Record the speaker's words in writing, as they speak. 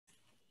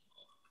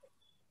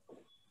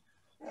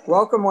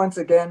Welcome once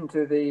again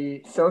to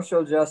the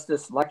Social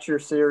Justice Lecture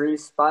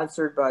Series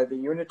sponsored by the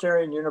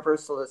Unitarian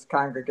Universalist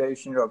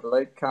Congregation of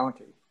Lake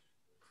County.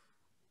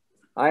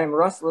 I am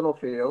Russ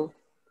Littlefield,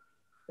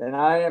 and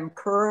I am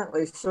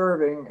currently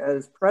serving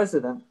as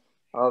president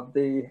of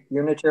the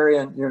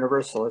Unitarian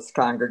Universalist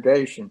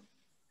Congregation.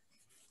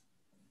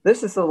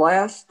 This is the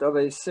last of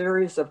a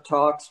series of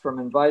talks from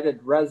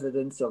invited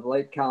residents of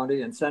Lake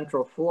County in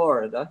Central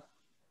Florida,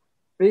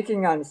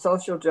 speaking on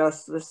social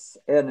justice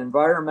and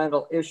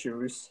environmental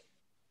issues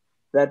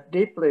that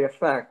deeply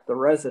affect the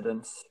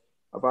residents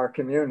of our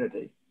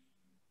community.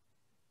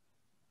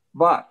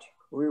 But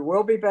we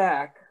will be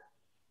back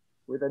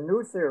with a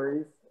new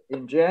series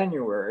in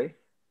January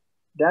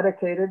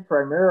dedicated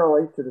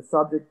primarily to the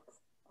subject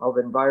of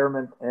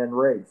environment and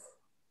race.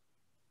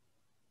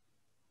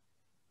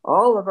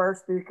 All of our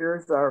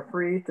speakers are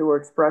free to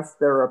express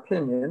their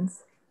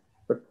opinions,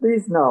 but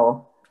please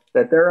know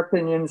that their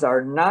opinions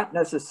are not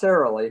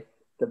necessarily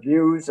the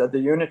views of the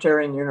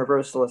Unitarian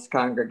Universalist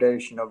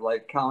Congregation of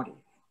Lake County.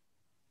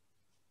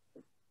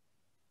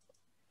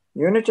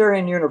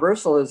 Unitarian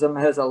Universalism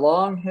has a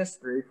long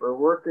history for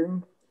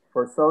working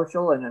for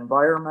social and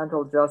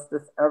environmental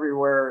justice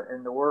everywhere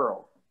in the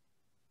world.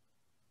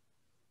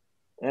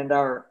 And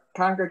our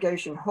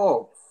congregation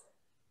hopes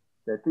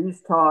that these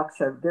talks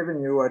have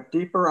given you a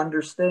deeper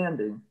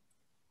understanding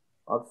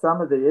of some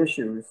of the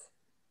issues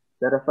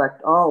that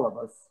affect all of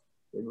us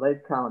in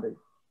Lake County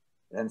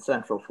and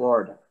Central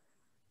Florida.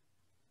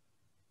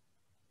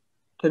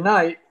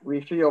 Tonight,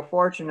 we feel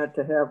fortunate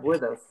to have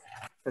with us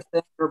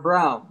Cassandra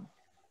Brown,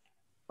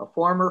 a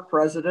former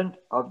president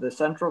of the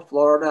Central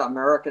Florida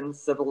American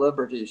Civil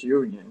Liberties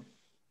Union,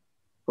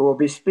 who will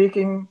be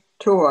speaking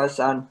to us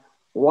on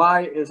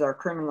why is our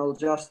criminal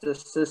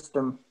justice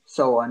system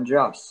so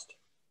unjust.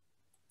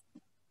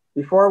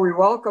 Before we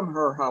welcome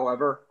her,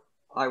 however,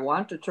 I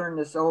want to turn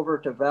this over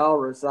to Val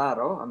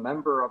Rosado, a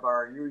member of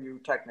our UU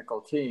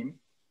technical team,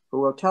 who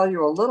will tell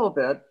you a little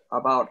bit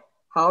about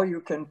how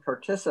you can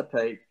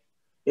participate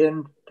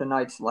in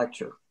tonight's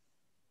lecture.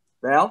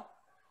 Val?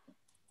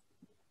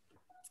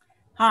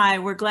 Hi,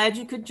 we're glad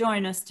you could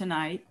join us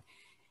tonight.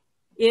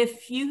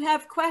 If you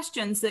have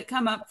questions that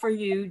come up for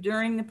you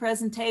during the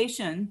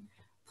presentation,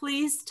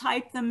 please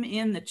type them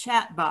in the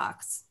chat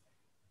box.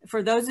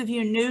 For those of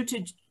you new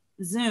to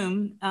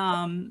Zoom,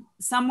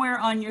 somewhere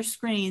on your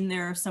screen,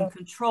 there are some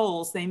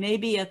controls. They may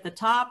be at the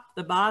top,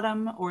 the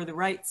bottom, or the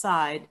right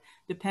side,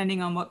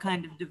 depending on what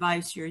kind of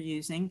device you're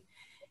using.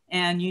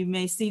 And you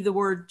may see the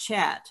word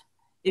chat.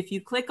 If you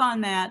click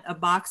on that, a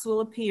box will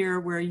appear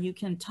where you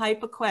can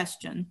type a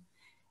question.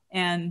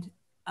 And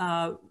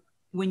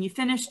when you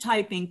finish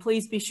typing,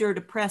 please be sure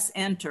to press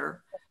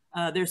enter.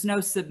 There's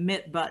no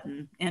submit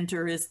button.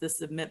 Enter is the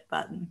submit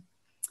button.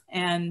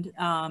 And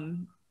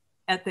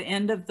at the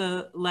end of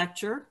the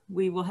lecture,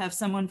 we will have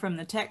someone from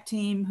the tech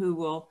team who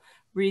will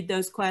read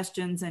those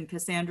questions, and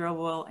Cassandra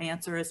will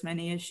answer as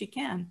many as she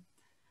can.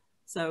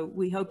 So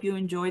we hope you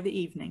enjoy the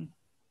evening.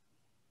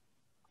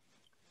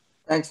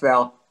 Thanks,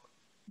 Val.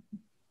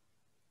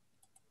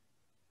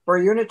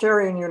 For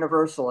Unitarian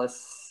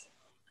Universalists,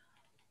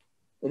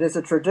 it is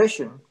a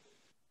tradition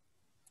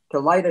to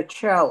light a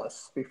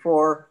chalice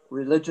before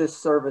religious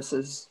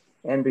services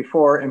and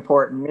before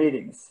important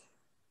meetings.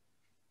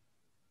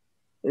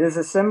 It is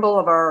a symbol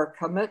of our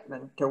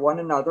commitment to one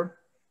another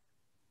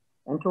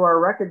and to our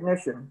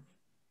recognition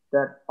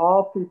that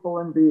all people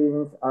and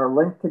beings are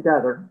linked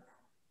together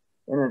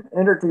in an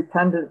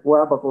interdependent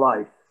web of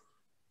life.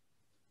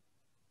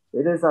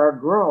 It is our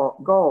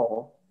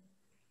goal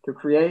to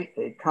create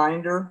a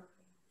kinder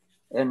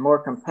and more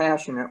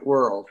compassionate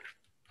world.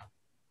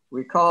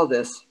 We call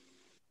this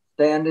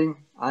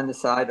standing on the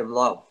side of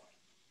love.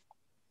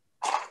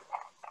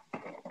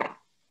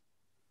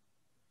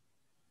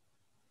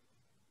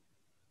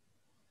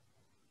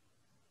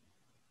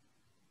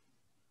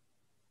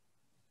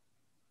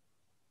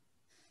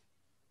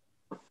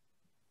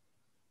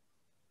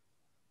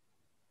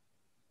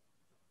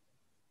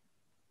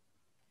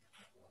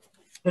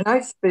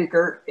 Tonight's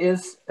speaker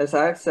is, as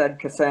I've said,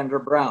 Cassandra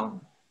Brown.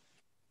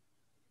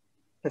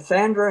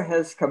 Cassandra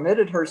has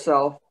committed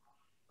herself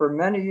for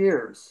many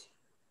years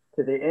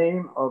to the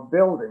aim of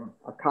building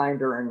a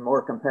kinder and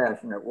more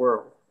compassionate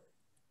world.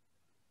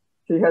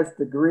 She has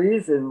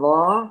degrees in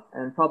law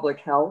and public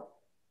health,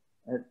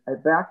 a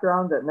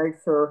background that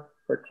makes her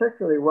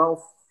particularly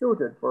well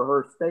suited for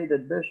her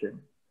stated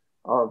mission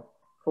of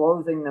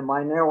closing the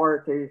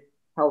minority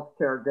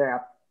healthcare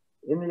gap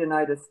in the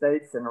United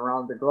States and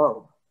around the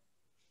globe.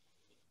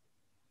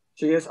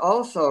 She is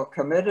also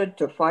committed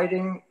to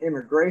fighting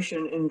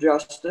immigration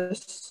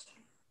injustice,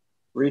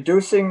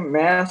 reducing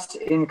mass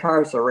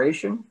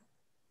incarceration,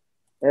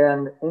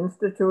 and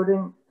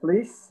instituting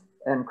police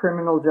and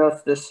criminal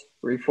justice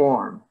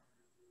reform.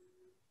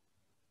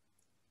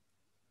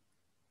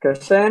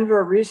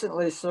 Cassandra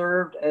recently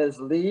served as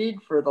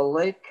lead for the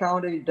Lake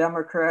County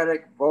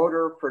Democratic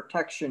Voter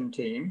Protection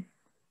Team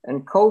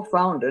and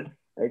co-founded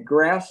a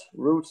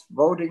grassroots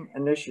voting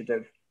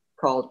initiative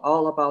called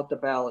All About the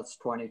Ballots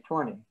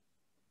 2020.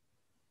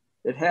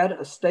 It had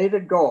a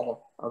stated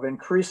goal of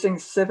increasing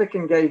civic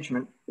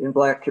engagement in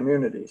Black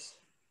communities.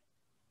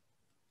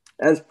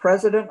 As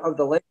president of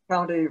the Lake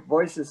County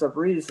Voices of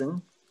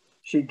Reason,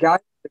 she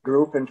guided the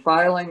group in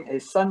filing a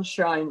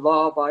Sunshine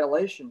Law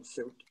violation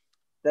suit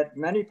that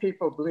many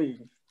people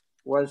believe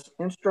was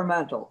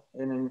instrumental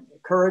in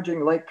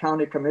encouraging Lake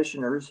County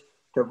commissioners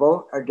to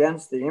vote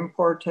against the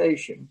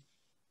importation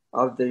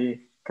of the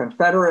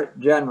Confederate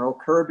General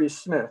Kirby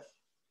Smith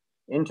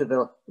into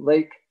the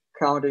Lake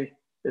County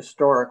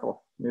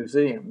Historical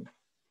Museum.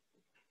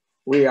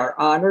 We are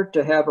honored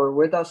to have her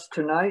with us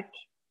tonight,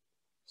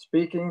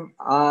 speaking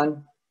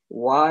on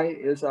why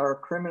is our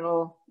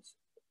criminal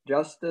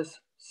justice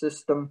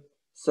system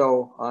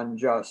so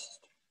unjust.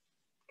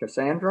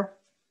 Cassandra?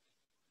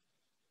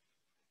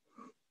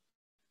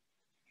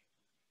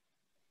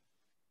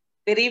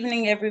 Good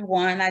evening,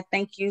 everyone. I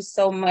thank you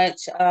so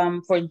much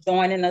for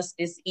joining us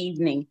this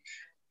evening.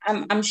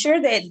 I'm sure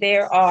that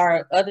there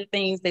are other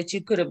things that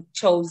you could have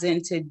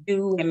chosen to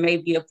do, and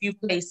maybe a few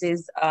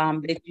places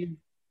that you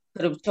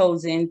could have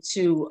chosen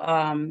to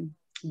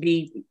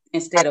be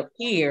instead of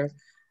here.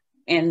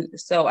 And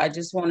so I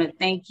just want to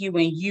thank you,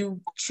 and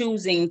you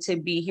choosing to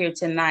be here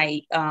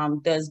tonight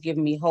does give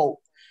me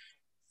hope.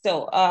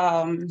 So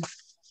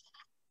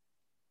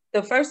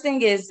the first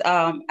thing is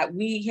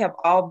we have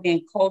all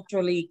been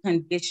culturally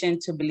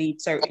conditioned to believe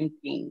certain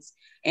things.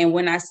 And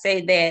when I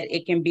say that,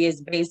 it can be as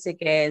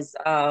basic as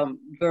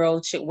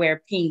girls should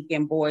wear pink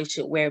and boys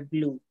should wear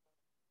blue.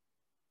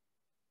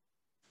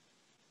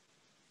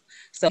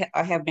 So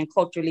I have been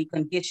culturally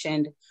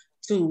conditioned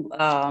to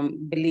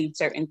believe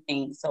certain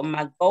things. So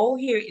my goal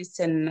here is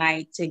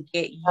tonight to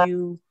get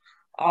you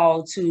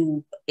all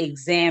to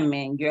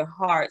examine your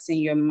hearts and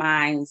your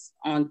minds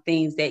on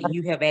things that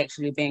you have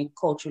actually been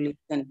culturally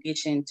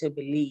conditioned to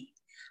believe.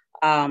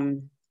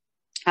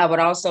 I would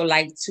also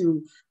like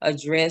to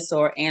address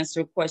or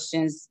answer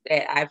questions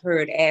that I've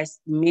heard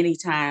asked many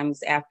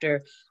times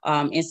after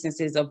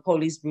instances of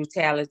police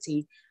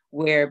brutality,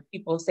 where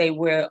people say,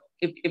 well,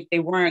 if they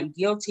weren't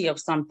guilty of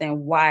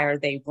something, why are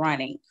they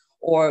running?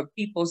 Or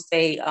people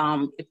say,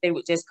 if they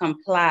would just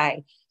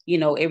comply, you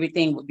know,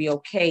 everything would be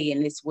okay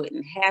and this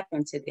wouldn't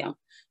happen to them.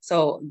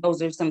 So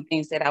those are some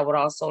things that I would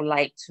also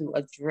like to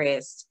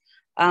address.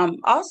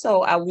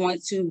 Also, I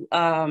want to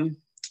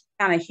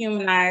kind of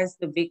humanize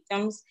the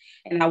victims,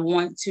 and I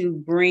want to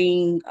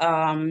bring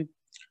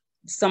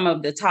some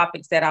of the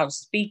topics that I'll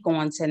speak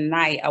on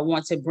tonight. I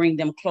want to bring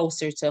them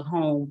closer to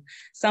home.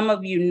 Some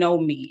of you know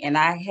me, and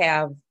I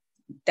have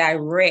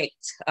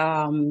direct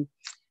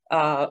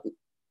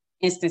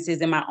instances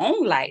in my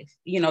own life,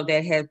 you know,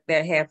 that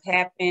have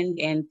happened,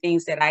 and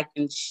things that I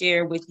can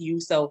share with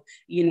you. So,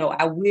 you know,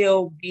 I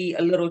will be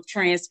a little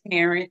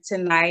transparent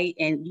tonight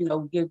and, you know,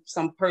 give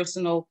some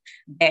personal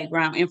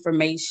background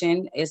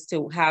information as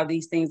to how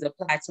these things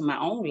apply to my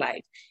own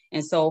life.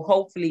 And so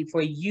hopefully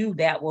for you,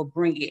 that will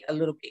bring it a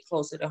little bit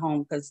closer to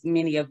home, because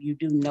many of you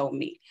do know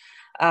me.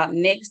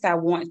 Next, I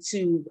want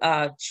to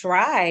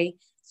try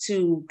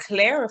to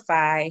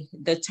clarify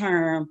the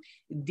term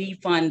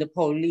defund the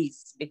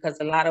police, because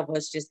a lot of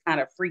us just kind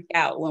of freak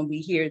out when we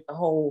hear the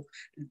whole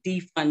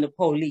defund the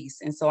police.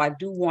 And so I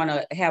do want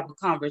to have a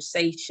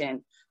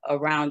conversation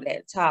around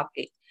that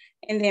topic.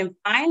 And then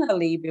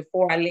finally,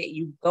 before I let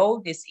you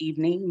go this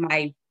evening,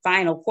 my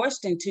final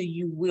question to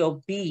you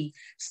will be,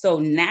 so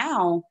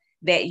now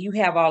that you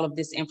have all of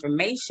this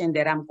information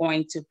that I'm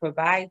going to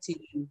provide to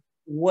you,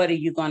 what are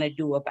you going to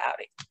do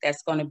about it?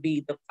 That's going to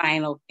be the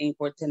final thing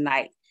for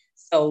tonight.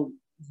 So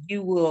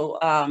you will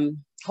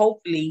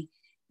hopefully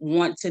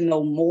want to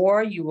know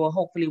more. You will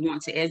hopefully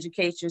want to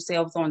educate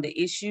yourselves on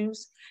the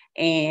issues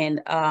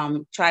and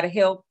try to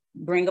help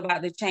bring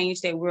about the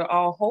change that we're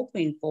all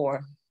hoping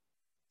for.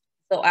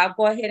 So I'll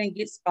go ahead and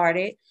get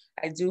started.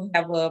 I do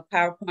have a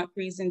PowerPoint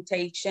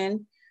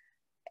presentation,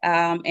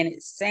 and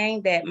it's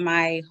saying that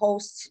my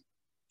host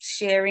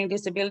sharing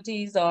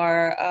disabilities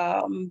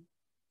are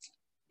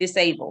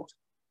disabled.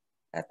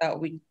 I thought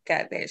we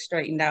got that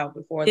straightened out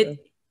before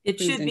it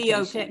should be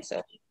okay.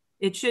 So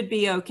it should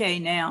be okay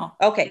now.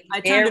 Okay. I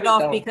turned it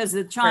off because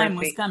the chime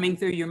was coming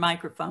through your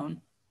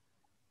microphone.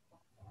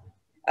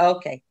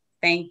 Okay.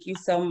 Thank you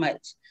so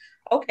much.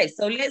 Okay,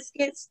 so let's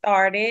get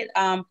started.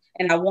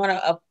 And I want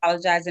to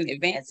apologize in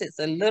advance. It's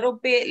a little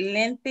bit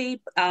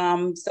lengthy.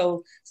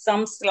 So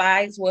some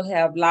slides will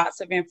have lots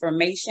of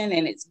information,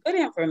 and it's good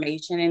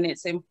information and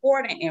it's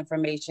important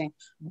information,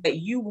 but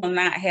you will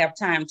not have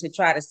time to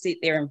try to sit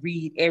there and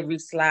read every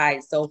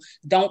slide. So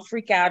don't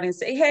freak out and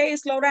say, hey,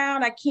 slow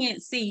down, I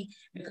can't see,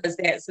 because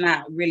that's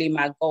not really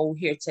my goal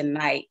here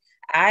tonight.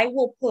 I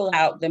will pull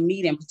out the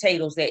meat and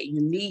potatoes that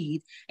you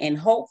need, and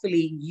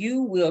hopefully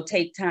you will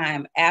take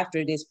time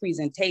after this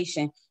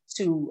presentation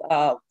to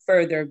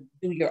further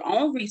do your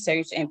own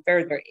research and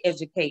further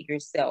educate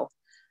yourself.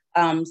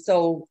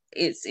 So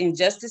it's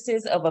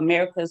Injustices of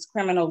America's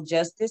Criminal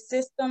Justice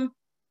System.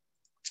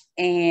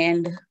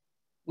 And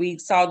we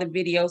saw the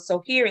video.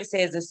 So here it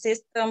says, a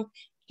system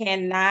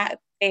cannot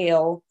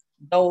fail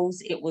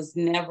those it was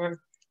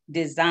never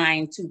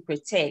designed to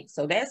protect.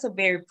 So that's a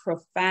very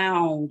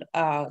profound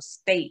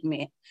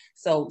statement.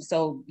 So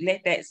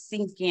let that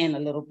sink in a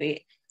little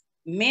bit.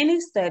 Many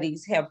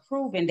studies have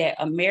proven that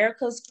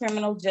America's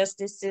criminal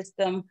justice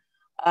system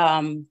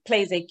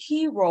plays a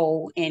key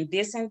role in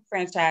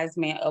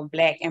disenfranchisement of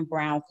Black and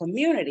Brown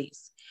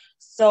communities.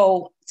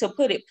 So to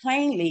put it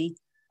plainly,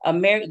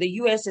 the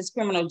U.S.'s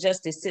criminal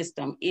justice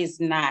system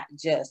is not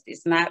just.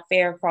 It's not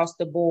fair across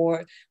the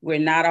board. We're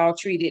not all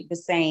treated the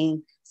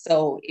same.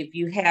 So if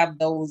you have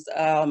those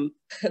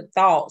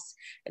thoughts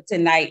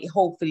tonight,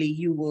 hopefully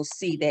you will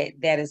see that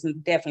that is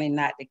definitely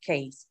not the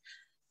case.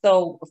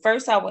 So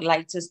first, I would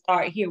like to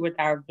start here with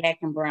our Black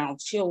and Brown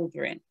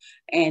children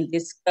and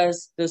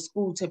discuss the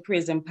school to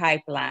prison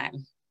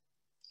pipeline.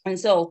 And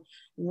so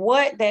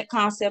what that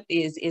concept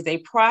is a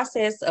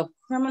process of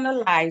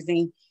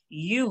criminalizing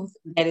youth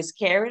that is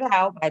carried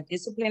out by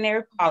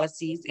disciplinary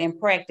policies and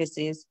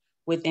practices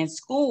within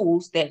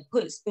schools that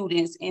put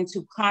students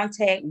into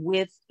contact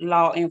with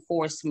law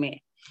enforcement.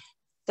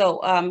 So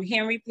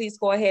Henry, please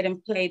go ahead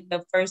and play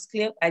the first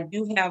clip. I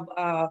do have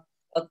a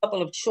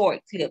couple of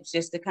short clips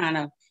just to kind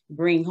of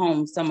bring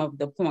home some of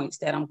the points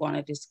that I'm going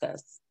to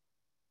discuss.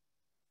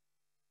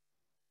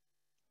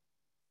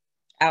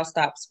 I'll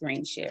stop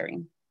screen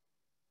sharing.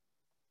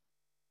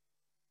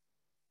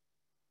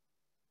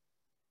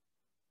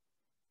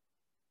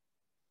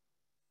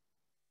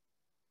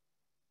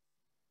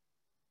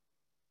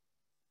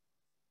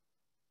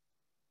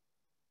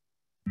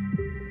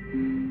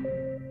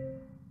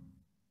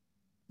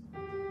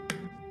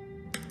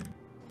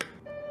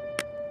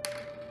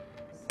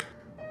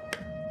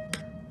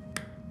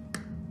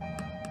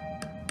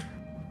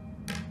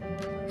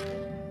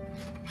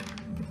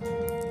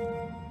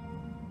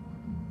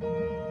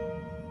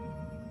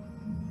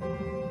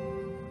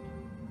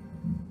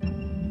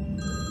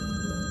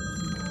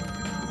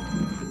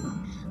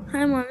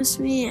 Hi, Mom, it's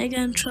me. I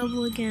got in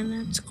trouble again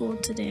at school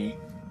today.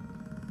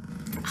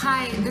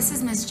 Hi, this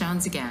is Miss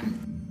Jones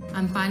again.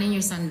 I'm finding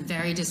your son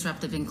very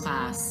disruptive in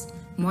class,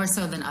 more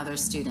so than other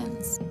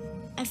students.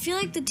 I feel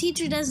like the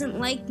teacher doesn't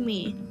like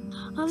me.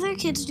 Other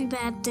kids do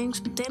bad things,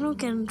 but they don't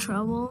get in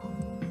trouble.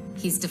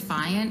 He's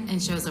defiant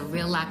and shows a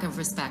real lack of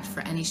respect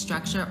for any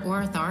structure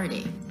or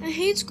authority. I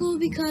hate school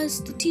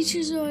because the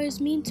teachers are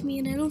always mean to me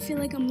and I don't feel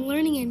like I'm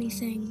learning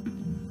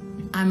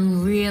anything.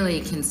 I'm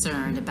really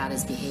concerned about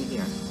his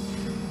behavior.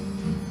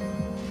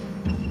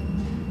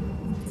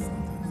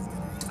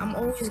 I'm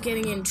always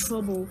getting in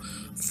trouble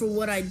for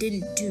what I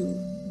didn't do.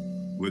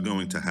 We're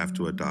going to have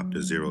to adopt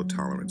a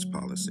zero-tolerance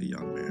policy,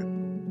 young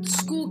man.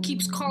 School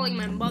keeps calling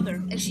my mother,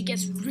 and she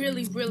gets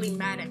really, really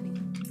mad at me.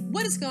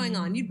 What is going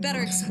on? You'd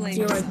better explain.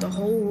 I feel like the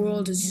whole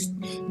world is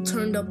just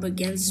turned up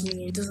against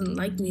me. It doesn't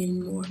like me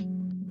anymore.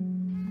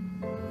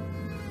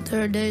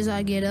 There are days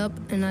I get up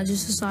and I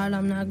just decide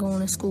I'm not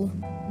going to school.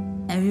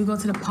 And we go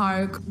to the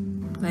park,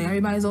 like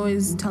everybody's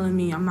always telling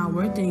me I'm not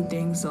worth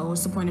anything, so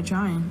what's the point of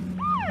trying?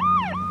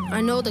 I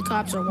know the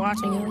cops are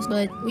watching us,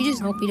 but we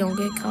just hope we don't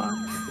get caught.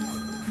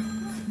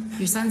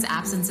 Your son's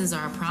absences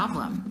are a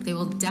problem. They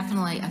will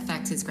definitely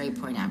affect his grade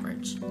point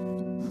average. I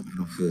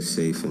don't feel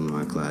safe in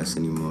my class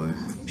anymore.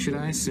 Should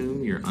I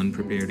assume you're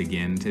unprepared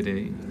again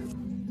today?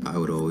 I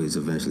would always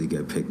eventually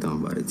get picked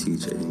on by the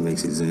teacher. He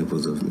makes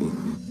examples of me.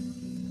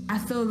 I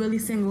feel really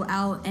singled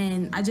out,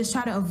 and I just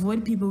try to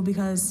avoid people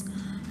because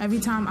every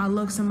time I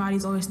look,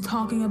 somebody's always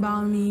talking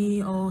about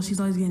me. Oh, she's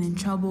always getting in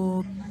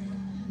trouble.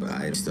 But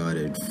I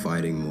started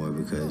fighting more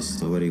because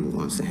nobody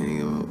wants to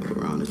hang out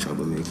around a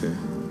troublemaker.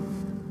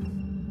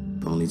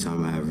 The only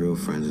time I have real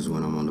friends is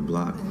when I'm on the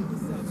block.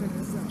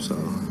 So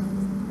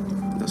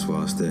that's where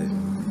I'll stay.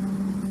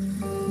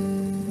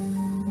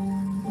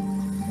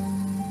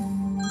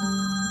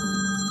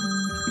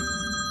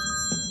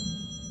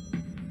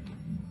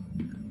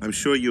 I'm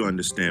sure you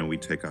understand we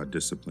take our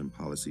discipline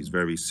policies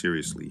very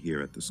seriously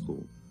here at the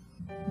school.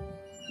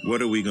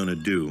 What are we going to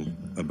do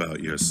about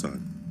your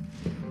son?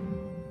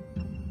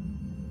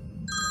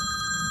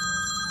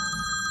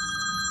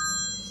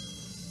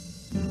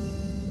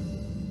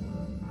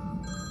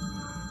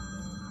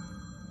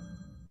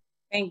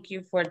 Thank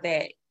you for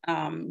that,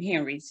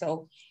 Henry.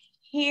 So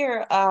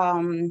here,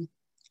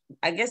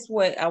 I guess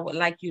what I would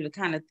like you to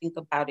kind of think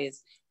about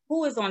is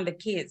who is on the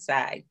kid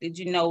side? Did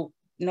you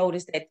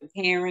notice that the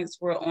parents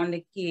were on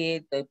the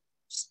kid, the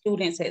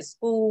students at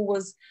school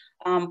was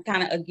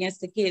kind of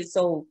against the kids?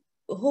 So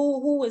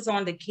who is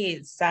on the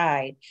kid's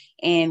side,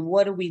 and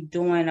what are we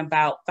doing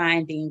about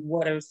finding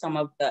what are some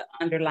of the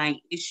underlying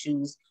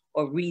issues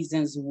or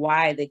reasons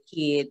why the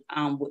kid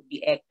would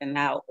be acting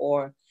out,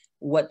 or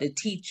what the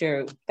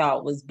teacher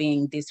thought was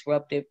being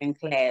disruptive in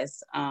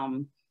class.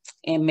 And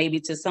maybe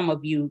to some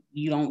of you,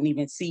 you don't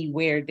even see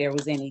where there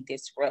was any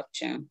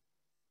disruption.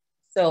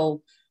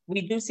 So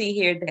we do see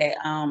here that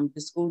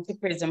the school to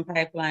prison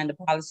pipeline, the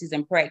policies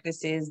and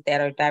practices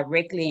that are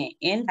directly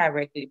and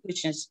indirectly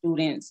pushing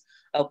students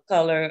of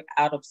color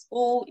out of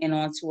school and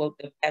onto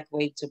the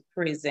pathway to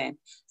prison.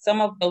 Some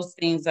of those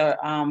things are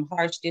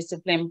harsh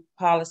discipline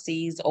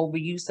policies,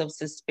 overuse of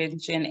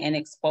suspension and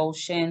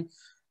expulsion,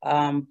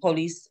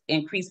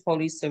 increased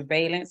police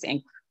surveillance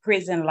and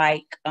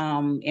prison-like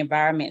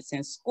environments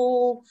in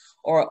school,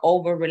 or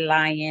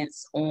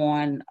over-reliance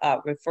on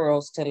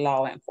referrals to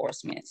law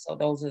enforcement. So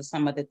those are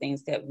some of the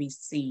things that we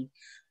see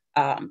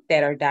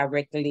that are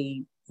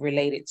directly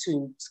related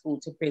to school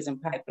to prison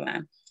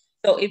pipeline.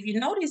 So if you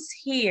notice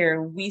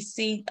here, we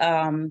see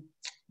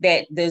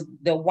that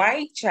the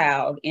white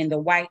child in the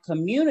white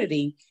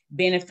community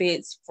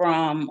benefits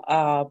from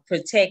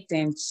protect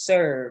and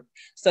serve.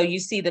 So you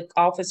see the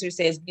officer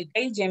says, "Good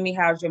day, Jimmy,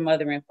 how's your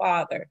mother and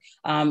father?"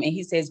 And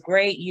he says,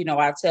 "Great,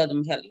 I'll tell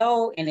them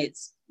hello," and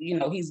it's,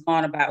 he's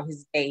gone about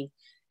his day.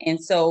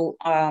 And so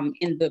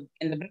in the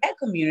Black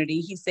community,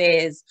 he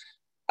says,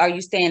 "Are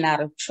you staying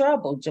out of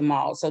trouble,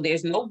 Jamal?" So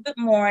there's no good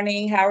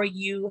morning, how are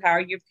you, how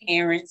are your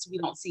parents? We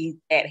don't see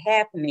that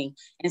happening.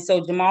 And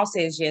so Jamal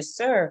says, "Yes,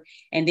 sir."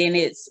 And then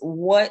it's,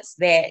 "What's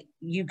that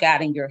you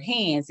got in your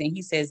hands?" And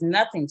he says,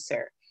 "Nothing,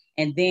 sir."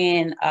 And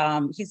then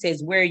he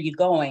says, "Where are you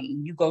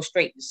going?" "You go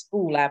straight to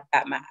school. I've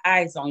got my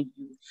eyes on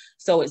you."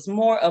 So it's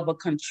more of a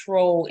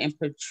control and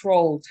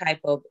patrol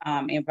type of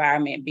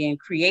environment being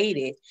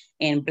created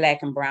in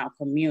Black and brown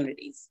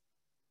communities.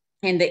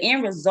 And the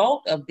end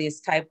result of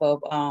this type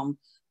of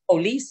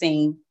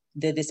policing,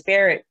 the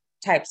disparate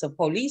types of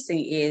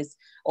policing, is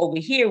over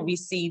here we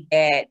see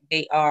that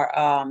they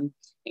are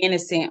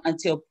innocent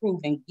until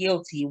proven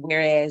guilty,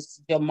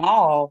 whereas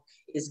Jamal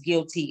is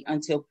guilty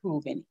until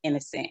proven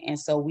innocent. And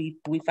so we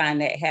find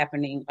that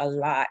happening a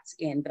lot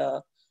in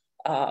the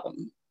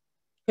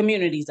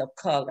communities of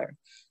color.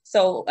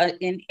 So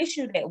an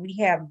issue that we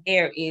have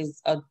there is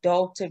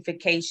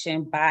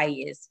adultification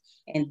bias.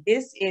 And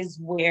this is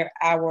where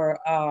our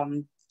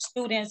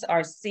students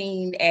are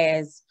seen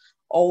as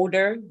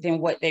older than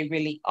what they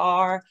really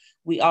are.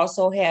 We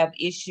also have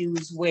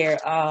issues where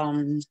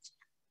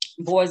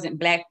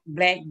black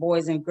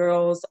boys and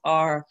girls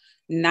are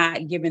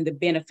not given the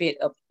benefit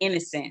of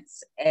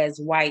innocence as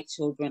white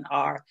children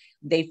are.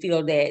 They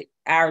feel that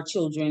our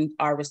children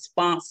are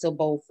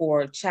responsible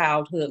for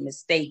childhood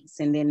mistakes.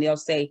 And then they'll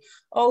say,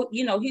 "Oh,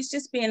 he's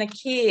just being a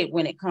kid,"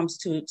 when it comes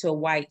to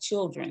white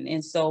children.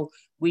 And so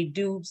we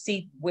do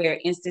see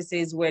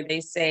instances where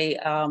they say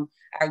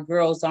our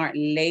girls aren't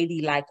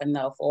ladylike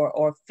enough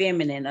or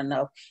feminine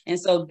enough. And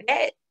so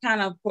that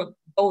kind of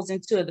goes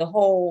into the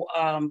whole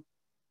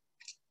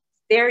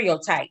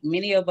stereotype.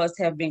 Many of us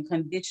have been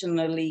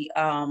conditionally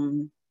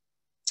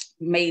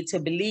made to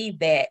believe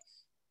that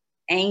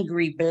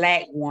angry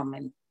Black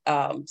woman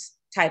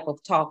type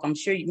of talk. I'm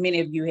sure many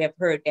of you have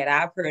heard that.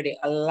 I've heard it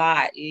a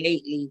lot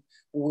lately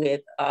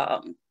with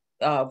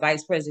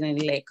Vice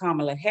President-elect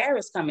Kamala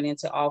Harris coming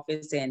into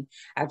office. And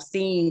I've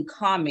seen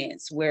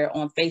comments where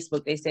on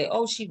Facebook they say,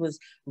 "Oh, she was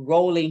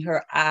rolling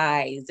her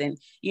eyes," and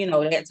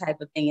that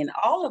type of thing. And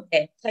all of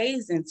that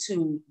plays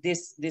into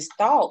this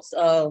thoughts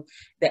of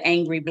the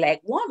angry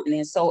Black woman.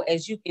 And so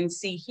as you can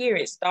see here,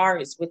 it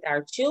starts with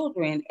our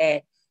children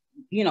at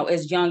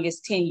as young as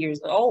 10 years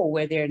old,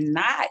 where they're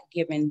not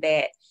given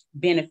that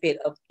benefit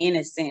of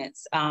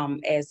innocence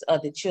as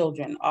other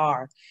children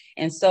are.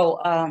 And so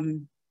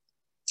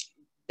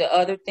the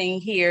other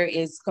thing here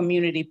is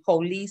community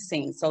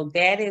policing. So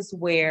that is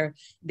where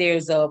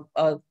there's a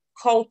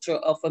culture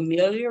of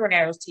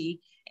familiarity,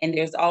 and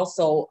there's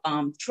also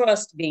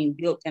trust being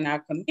built in our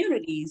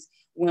communities.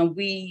 When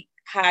we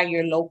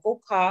hire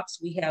local cops,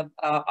 we have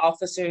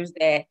officers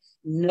that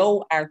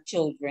know our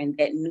children,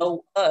 that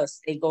know us.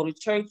 They go to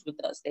church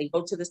with us. They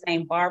go to the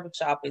same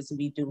barbershop as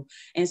we do.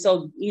 And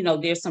so,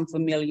 there's some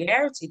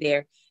familiarity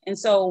there. And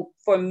so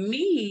for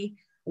me,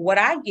 what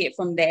I get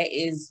from that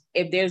is,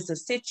 if there's a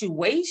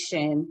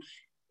situation,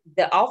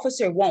 the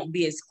officer won't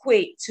be as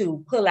quick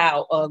to pull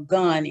out a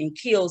gun and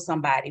kill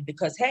somebody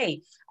because,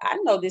 hey, I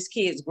know this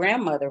kid's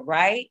grandmother,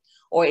 right?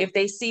 Or if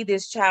they see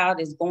this child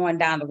is going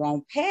down the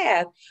wrong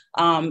path,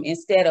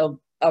 instead of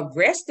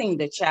arresting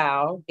the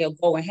child, they'll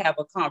go and have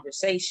a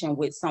conversation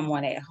with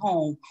someone at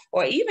home,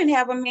 or even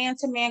have a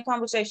man-to-man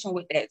conversation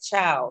with that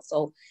child.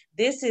 So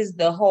this is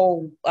the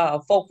whole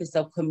focus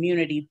of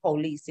community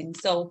policing.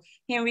 So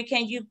Henry,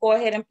 can you go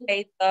ahead and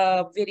play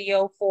the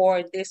video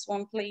for this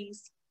one,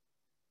 please?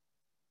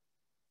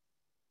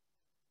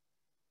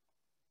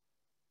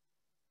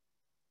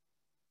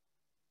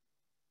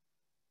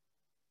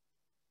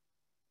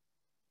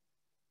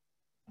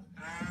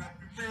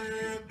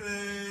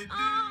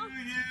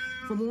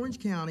 From Orange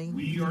County,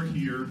 we are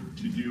here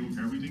to do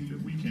everything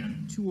that we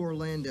can, to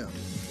Orlando,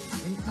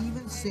 and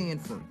even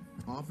Sanford,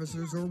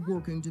 officers are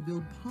working to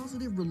build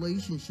positive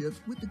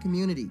relationships with the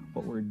community.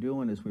 What we're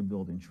doing is we're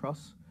building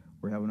trust.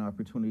 We're having an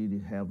opportunity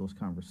to have those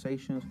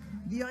conversations.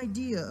 The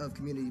idea of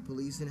community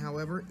policing,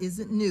 however,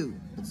 isn't new.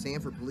 But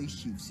Sanford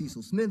Police Chief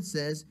Cecil Smith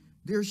says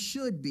there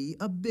should be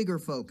a bigger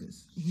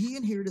focus. He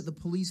inherited the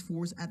police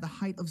force at the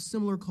height of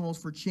similar calls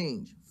for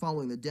change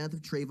following the death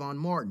of Trayvon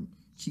Martin.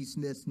 Chief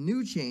Smith's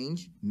new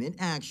change meant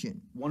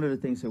action. One of the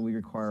things that we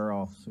require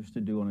officers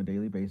to do on a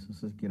daily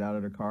basis is get out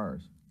of their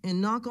cars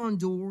and knock on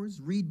doors,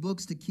 read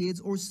books to kids,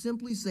 or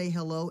simply say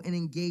hello and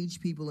engage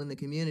people in the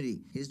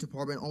community. His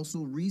department also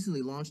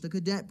recently launched a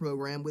cadet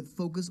program with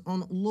focus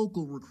on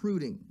local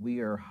recruiting. We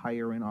are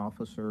hiring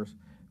officers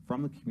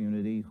from the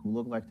community who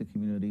look like the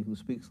community, who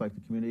speaks like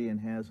the community, and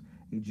has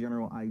a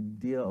general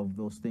idea of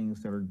those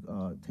things that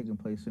are taking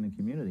place in the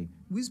community.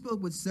 We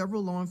spoke with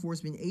several law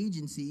enforcement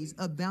agencies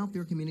about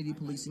their community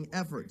policing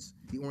efforts.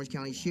 The Orange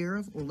County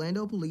Sheriff,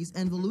 Orlando Police,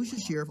 and Volusia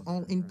Sheriff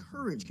all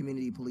encourage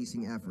community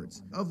policing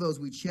efforts. Of those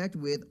we checked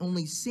with,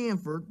 only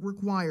Sanford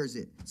requires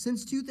it.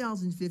 Since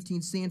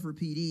 2015, Sanford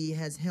PD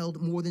has held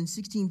more than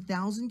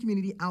 16,000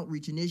 community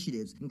outreach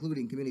initiatives,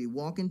 including community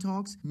walk-and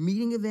talks,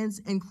 meeting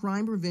events, and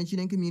crime prevention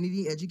and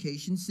community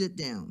education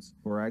sit-downs.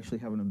 We're actually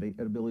having an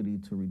ability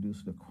to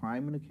reduce the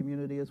crime in the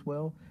community as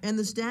well. And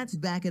the stats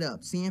back it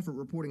up. Sanford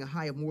reporting a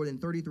high of more than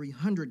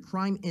 3,300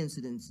 crime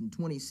incidents in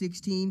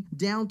 2016,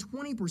 down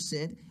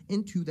 20%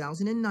 in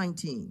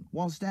 2019.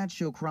 While stats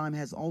show crime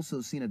has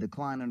also seen a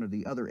decline under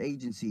the other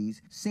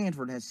agencies,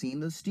 Sanford has seen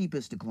the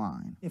steepest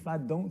decline. If I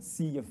don't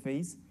see your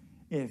face,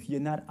 if you're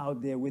not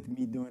out there with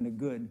me doing the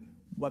good,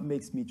 what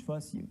makes me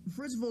trust you?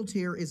 Fritz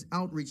Voltaire is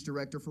Outreach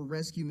Director for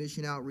Rescue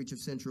Mission Outreach of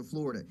Central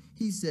Florida.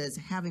 He says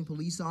having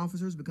police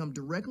officers become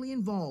directly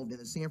involved in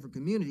the Sanford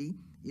community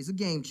is a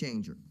game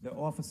changer. The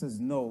officers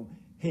know,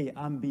 hey,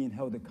 I'm being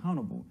held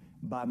accountable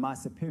by my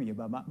superior,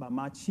 by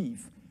my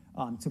chief,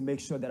 to make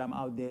sure that I'm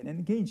out there and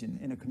engaging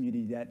in a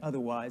community that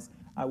otherwise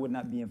I would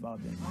not be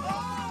involved in.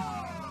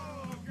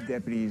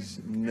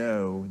 Deputies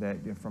know that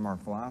from our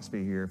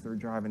philosophy here, if they're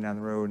driving down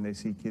the road and they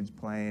see kids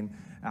playing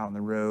out in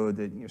the road,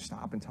 that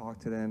stop and talk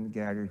to them,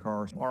 get out of your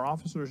car. Our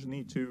officers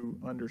need to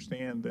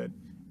understand that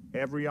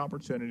every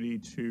opportunity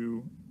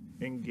to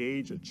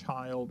engage a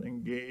child,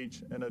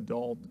 engage an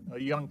adult, a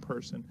young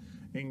person,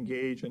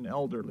 engage an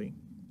elderly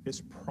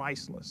is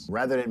priceless.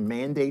 Rather than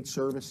mandate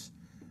service,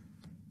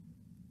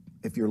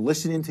 if you're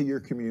listening to your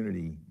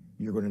community,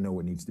 you're going to know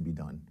what needs to be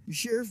done.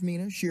 Sheriff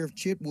Mina, Sheriff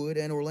Chitwood,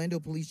 and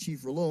Orlando Police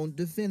Chief Rolone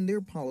defend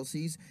their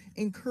policies,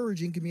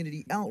 encouraging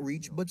community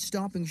outreach, but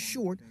stopping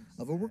short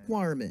of a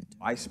requirement.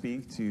 I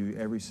speak to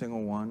every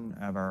single one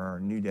of our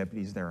new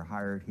deputies that are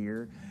hired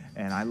here,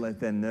 and I let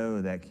them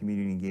know that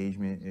community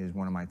engagement is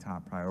one of my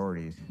top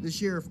priorities. The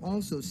sheriff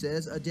also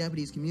says a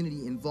deputy's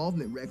community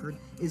involvement record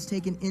is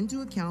taken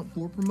into account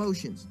for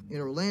promotions. In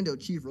Orlando,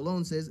 Chief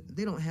Rolone says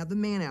they don't have the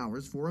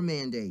man-hours for a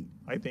mandate.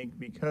 I think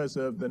because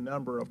of the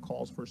number of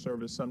calls for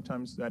service,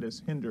 sometimes that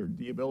has hindered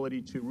the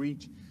ability to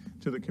reach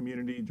to the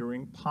community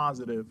during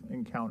positive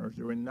encounters,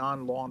 during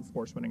non-law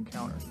enforcement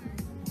encounters.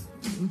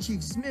 And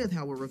Chief Smith,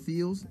 however,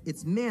 feels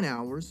it's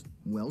man-hours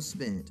well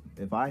spent.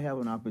 If I have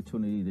an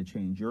opportunity to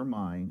change your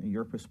mind and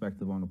your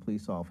perspective on a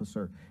police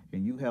officer,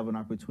 and you have an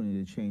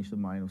opportunity to change the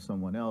mind of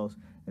someone else,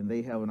 and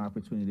they have an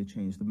opportunity to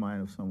change the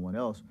mind of someone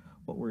else,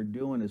 what we're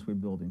doing is we're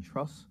building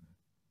trust.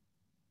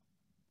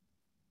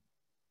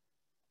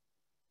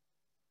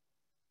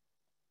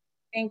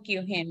 Thank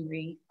you,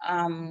 Henry.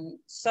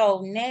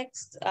 So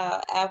next,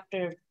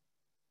 after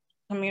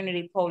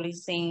community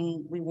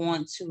policing, we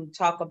want to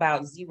talk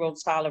about zero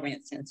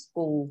tolerance in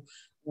school,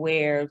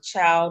 where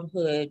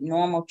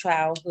normal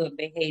childhood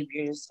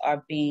behaviors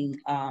are being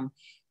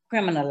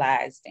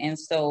criminalized. And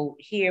so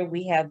here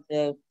we have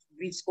the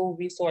school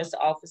resource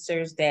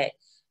officers that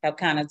have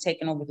kind of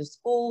taken over the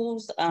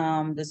schools.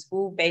 The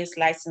school-based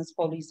licensed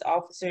police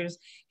officers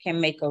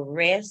can make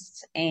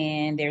arrests,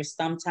 and they're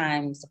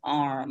sometimes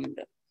armed.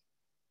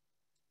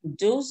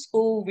 Do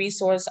school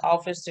resource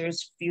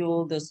officers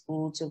fuel the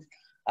school to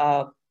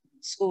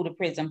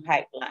prison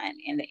pipeline?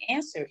 And the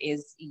answer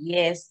is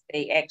yes,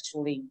 they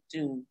actually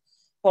do.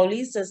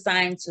 Police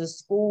assigned to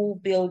school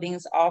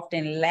buildings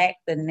often lack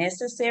the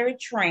necessary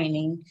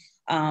training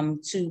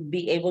to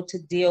be able to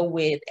deal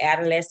with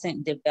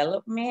adolescent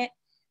development,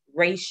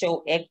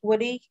 racial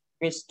equity,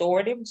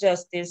 restorative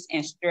justice,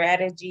 and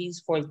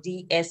strategies for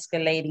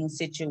de-escalating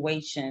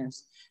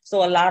situations.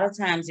 So a lot of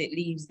times it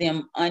leaves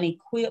them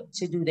unequipped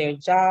to do their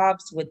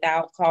jobs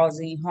without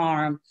causing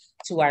harm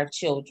to our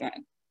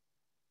children.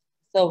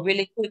 So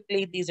really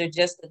quickly, these are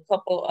just a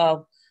couple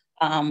of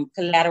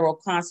collateral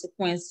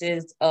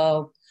consequences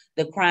of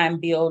the crime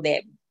bill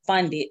that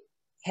funded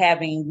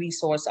having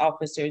resource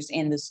officers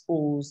in the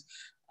schools.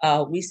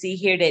 We see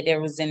here that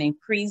there was an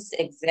increase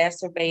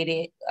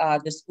exacerbated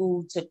the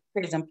school to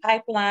prison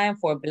pipeline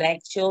for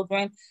Black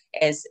children,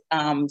 as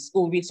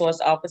school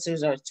resource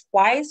officers are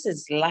twice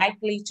as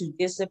likely to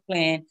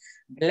discipline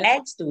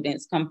Black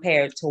students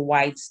compared to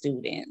white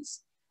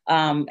students.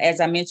 As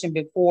I mentioned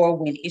before,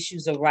 when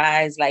issues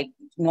arise like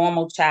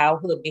normal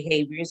childhood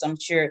behaviors, I'm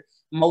sure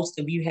most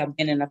of you have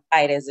been in a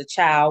fight as a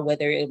child,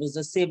 whether it was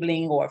a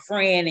sibling or a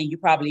friend, and you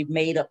probably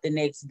made up the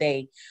next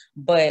day.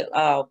 But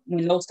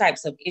when those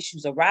types of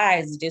issues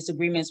arise,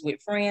 disagreements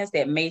with friends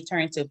that may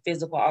turn to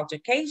physical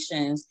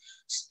altercations,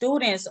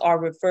 students are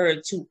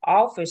referred to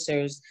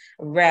officers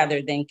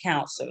rather than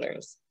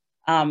counselors.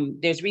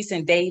 There's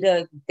recent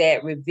data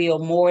that reveal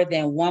more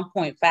than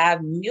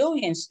 1.5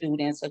 million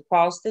students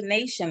across the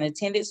nation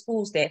attended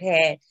schools that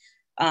had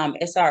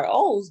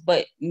SROs,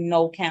 but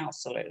no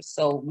counselors.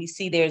 So we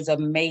see there's a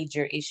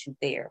major issue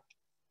there.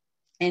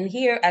 And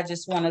here, I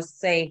just want to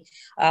say,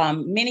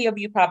 many of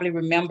you probably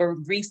remember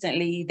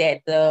recently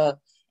that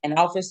an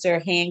officer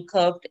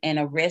handcuffed and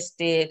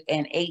arrested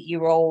an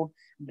 8-year-old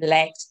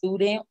Black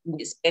student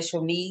with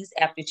special needs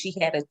after she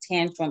had a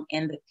tantrum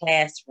in the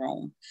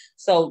classroom.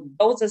 So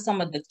those are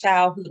some of the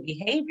childhood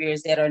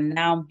behaviors that are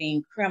now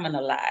being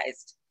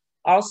criminalized.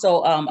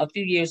 Also, a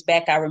few years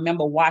back, I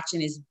remember watching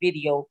this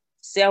video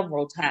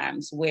several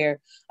times where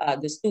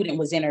the student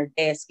was in her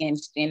desk and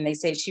they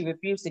said she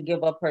refused to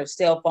give up her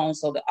cell phone,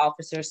 so the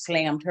officer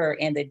slammed her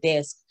and the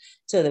desk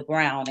to the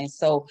ground. And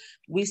so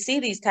we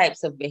see these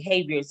types of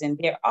behaviors, and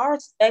there are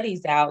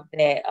studies out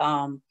that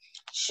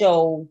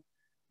show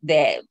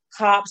that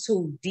cops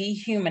who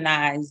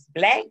dehumanize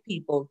Black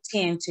people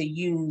tend to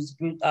use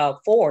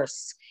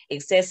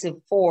excessive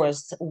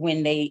force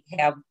when they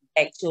have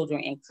Black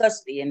children in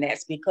custody. And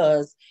that's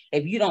because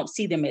if you don't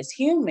see them as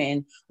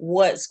human,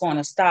 what's going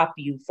to stop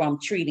you from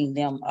treating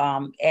them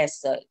as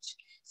such?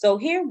 So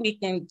here we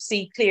can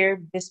see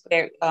clear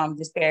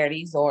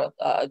disparities or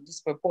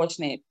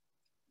disproportionate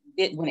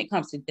when it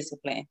comes to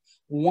discipline.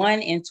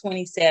 1 in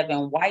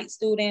 27 white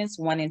students,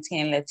 1 in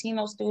 10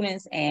 Latino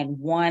students, and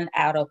 1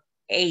 out of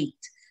 8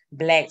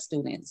 Black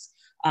students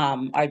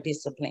are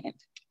disciplined.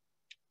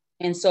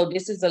 And so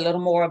this is a little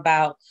more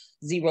about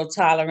zero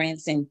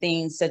tolerance and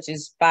things such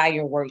as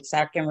fireworks.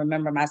 I can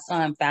remember my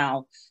son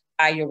found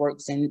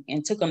fireworks and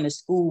took them to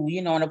school,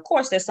 you know, and of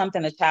course that's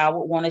something a child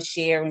would want to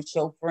share and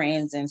show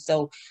friends. And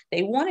so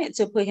they wanted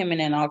to put him in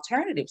an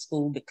alternative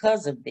school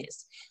because of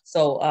this.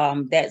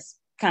 So that's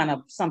kind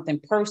of something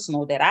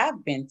personal that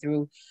I've been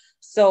through.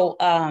 So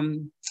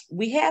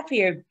we have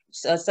here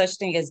such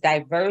thing as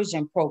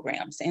diversion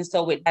programs. And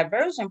so with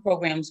diversion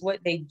programs,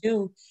 what they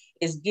do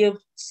is give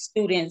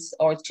students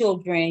or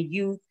children,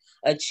 youth,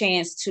 a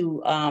chance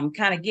to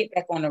kind of get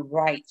back on the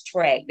right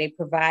track. They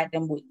provide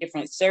them with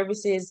different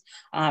services.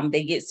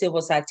 They get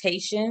civil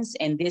citations,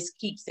 and this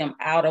keeps them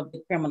out of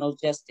the criminal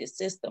justice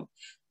system.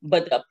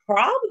 But the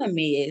problem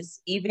is,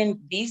 even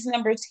these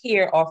numbers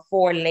here are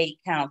for Lake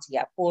County.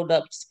 I pulled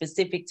up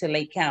specific to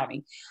Lake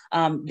County.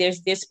 There's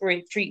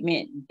disparate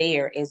treatment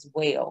there as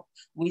well.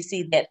 We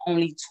see that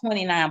only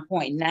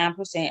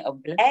 29.9%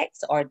 of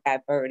Blacks are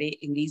diverted,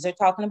 and these are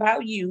talking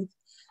about youth,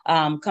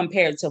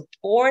 compared to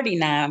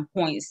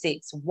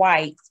 49.6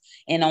 whites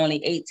and only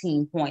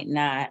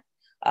 18.9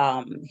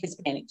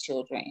 Hispanic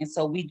children. And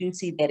so we do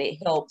see that it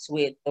helps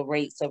with the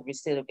rates of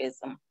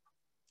recidivism.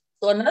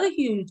 So another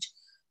huge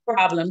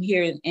problem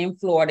here in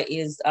Florida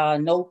is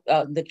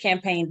the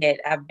campaign that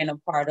I've been a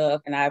part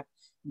of, and I've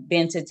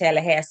been to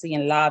Tallahassee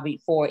and lobbied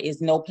for,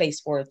 is No Place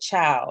for a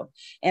Child.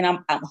 And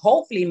I'm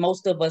hopefully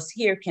most of us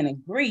here can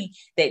agree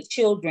that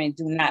children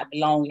do not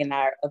belong in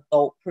our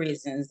adult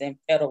prisons and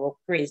federal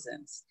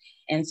prisons.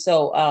 And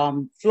so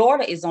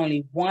Florida is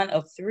only one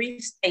of 3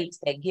 states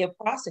that give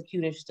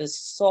prosecutors the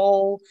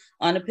sole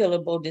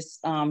unappealable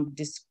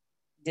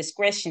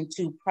discretion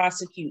to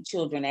prosecute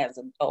children as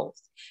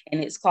adults,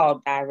 and it's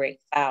called direct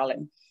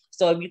filing.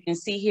 So if you can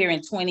see here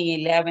in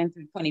 2011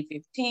 through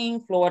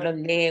 2015, Florida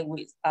led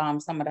with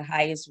some of the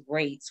highest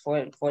rates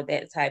for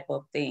that type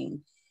of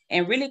thing.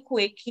 And really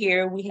quick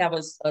here, we have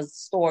a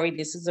story.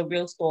 This is a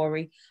real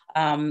story.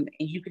 And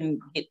you can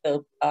get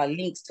the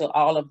links to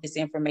all of this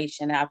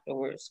information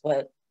afterwards.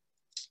 But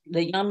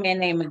the young man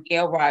named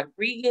Miguel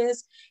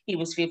Rodriguez, he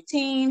was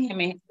 15. Him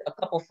and a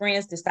couple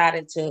friends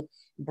decided to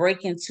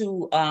break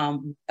into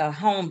a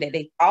home that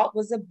they thought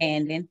was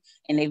abandoned,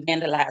 and they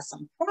vandalized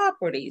some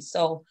property.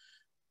 So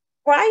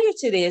prior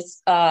to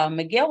this,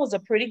 Miguel was a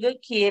pretty good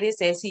kid. It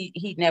says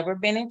he'd never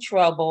been in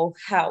trouble.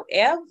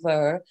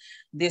 However,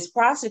 this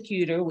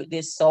prosecutor, with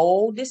this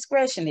sole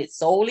discretion, it's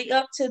solely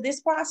up to this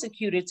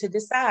prosecutor to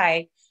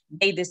decide,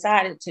 they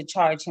decided to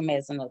charge him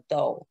as an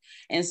adult.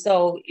 And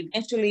so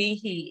eventually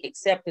he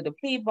accepted a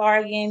plea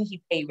bargain,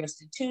 he paid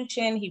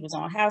restitution, he was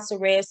on house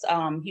arrest,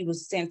 he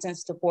was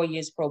sentenced to 4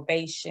 years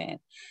probation.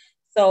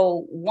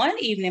 So one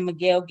evening,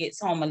 Miguel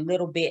gets home a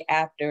little bit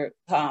after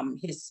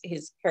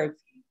his curfew,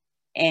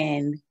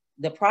 and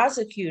the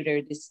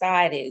prosecutor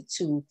decided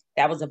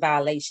that was a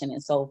violation.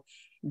 And so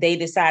they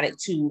decided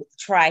to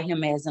try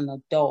him as an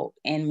adult,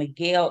 and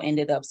Miguel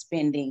ended up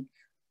spending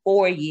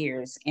 4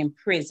 years in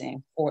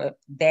prison for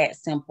that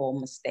simple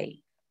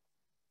mistake.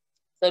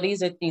 So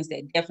these are things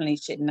that definitely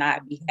should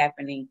not be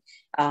happening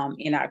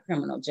in our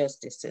criminal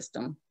justice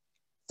system.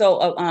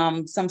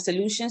 So some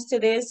solutions to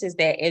this is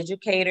that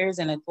educators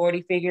and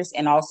authority figures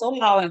and also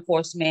law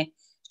enforcement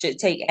should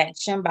take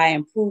action by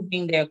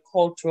improving their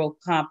cultural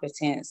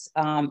competence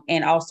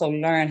and also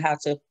learn how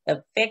to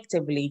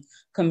effectively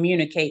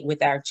communicate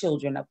with our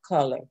children of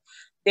color.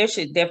 There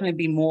should definitely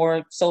be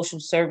more social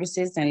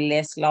services and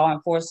less law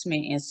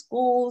enforcement in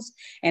schools.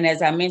 And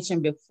as I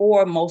mentioned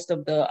before, most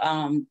of the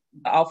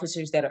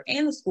officers that are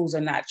in the schools are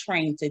not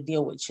trained to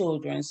deal with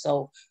children.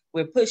 So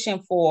we're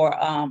pushing for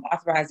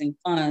authorizing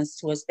funds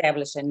to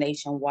establish a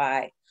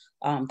nationwide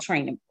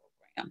training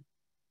program.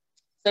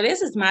 So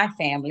this is my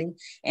family.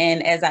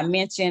 And as I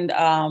mentioned,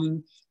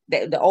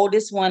 the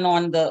oldest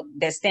one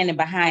that's standing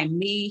behind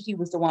me, he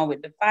was the one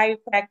with the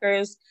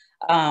firecrackers.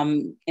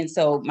 And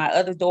so my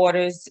other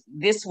daughters,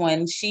 this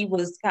one, she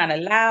was kind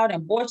of loud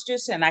and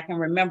boisterous. And I can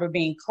remember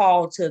being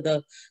called to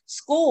the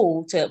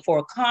school for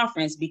a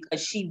conference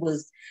because she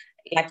was,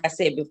 like I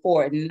said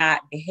before,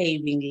 not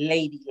behaving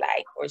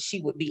ladylike, or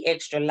she would be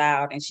extra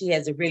loud. And she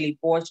has a really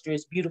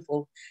boisterous,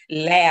 beautiful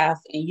laugh.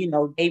 And, you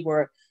know, they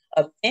were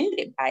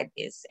offended by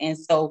this. And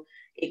so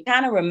it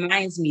kind of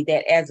reminds me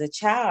that as a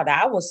child,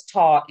 I was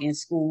taught in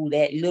school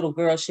that little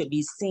girls should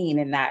be seen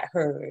and not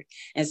heard.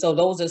 And so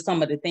those are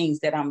some of the things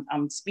that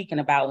I'm speaking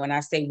about when I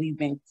say we've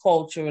been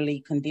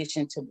culturally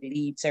conditioned to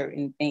believe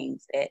certain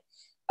things that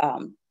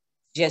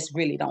just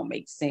really don't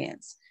make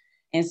sense.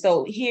 And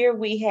so here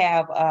we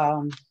have,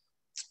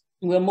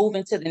 we're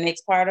moving to the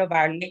next part of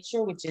our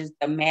lecture, which is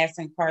the mass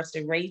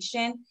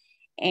incarceration.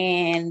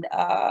 And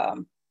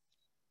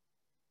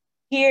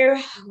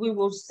here we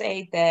will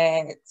say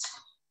that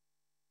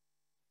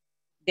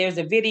there's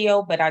a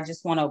video, but I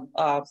just want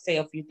to say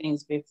a few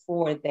things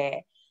before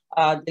that.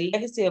 The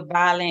legacy of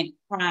violent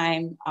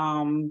crime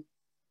law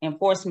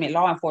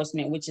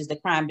enforcement, which is the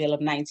Crime Bill of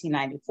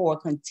 1994,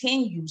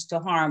 continues to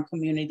harm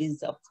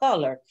communities of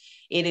color.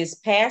 It is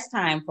past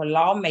time for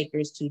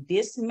lawmakers to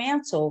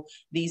dismantle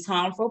these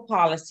harmful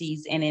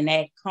policies and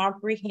enact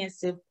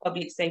comprehensive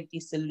public safety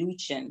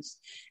solutions.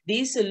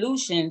 These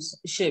solutions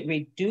should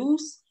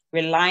reduce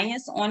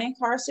reliance on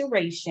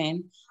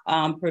incarceration,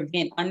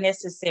 prevent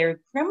unnecessary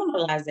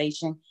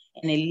criminalization,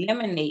 and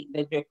eliminate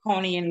the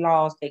draconian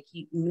laws that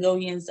keep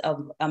millions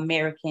of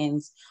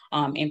Americans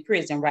in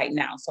prison right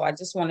now. So I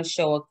just want to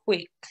show a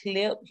quick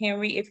clip.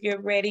 Henry, if you're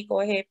ready,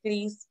 go ahead,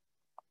 please.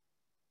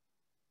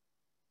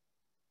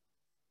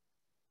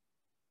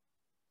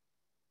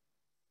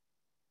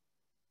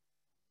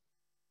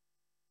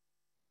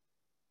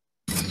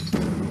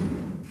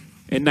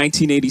 In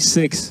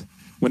 1986,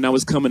 when I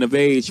was coming of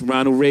age,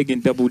 Ronald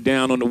Reagan doubled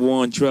down on the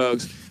war on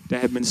drugs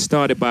that had been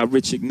started by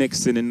Richard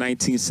Nixon in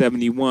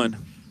 1971.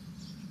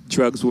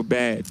 Drugs were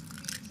bad,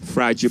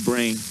 fried your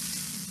brain,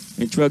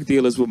 and drug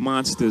dealers were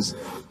monsters.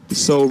 The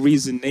sole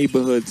reason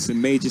neighborhoods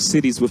and major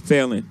cities were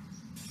failing.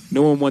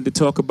 No one wanted to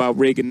talk about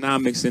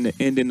Reaganomics and the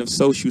ending of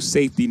social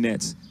safety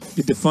nets,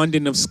 the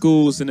defunding of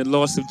schools and the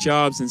loss of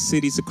jobs in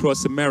cities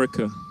across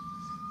America.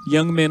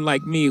 Young men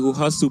like me who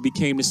hustled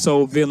became the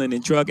sole villain,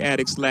 and drug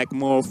addicts lacked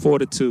moral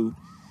fortitude.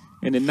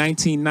 In the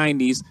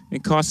 1990s,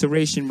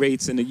 incarceration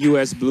rates in the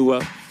U.S. blew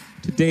up.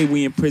 Today,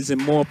 we imprison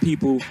more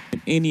people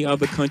than any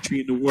other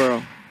country in the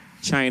world.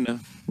 China,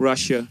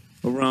 Russia,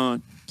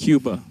 Iran,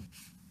 Cuba.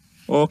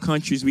 All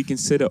countries we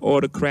consider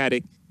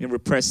autocratic and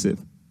repressive.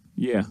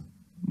 Yeah,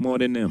 more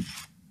than them.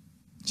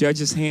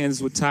 Judges'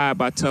 hands were tied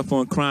by tough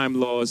on crime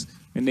laws,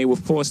 and they were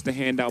forced to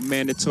hand out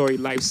mandatory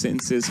life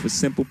sentences for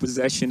simple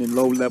possession and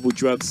low-level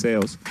drug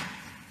sales.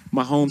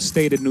 My home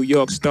state of New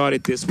York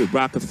started this with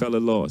Rockefeller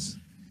laws.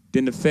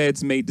 Then the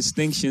feds made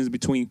distinctions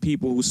between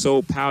people who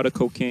sold powder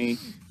cocaine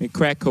and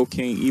crack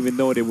cocaine, even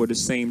though they were the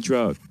same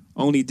drug.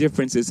 Only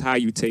difference is how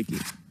you take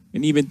it.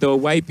 And even though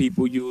white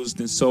people used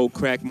and sold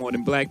crack more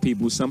than black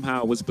people,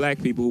 somehow it was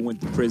black people who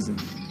went to prison.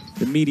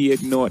 The media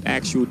ignored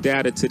actual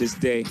data to this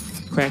day.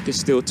 Crack is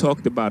still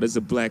talked about as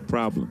a black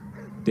problem.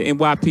 The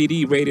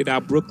NYPD raided our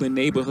Brooklyn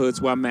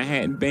neighborhoods while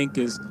Manhattan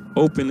bankers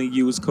openly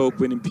used coke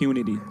with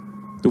impunity.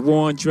 The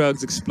war on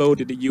drugs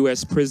exploded the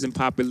U.S. prison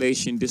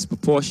population,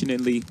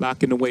 disproportionately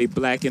locking away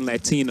black and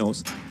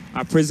Latinos.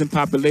 Our prison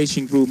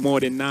population grew more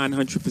than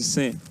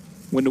 900%.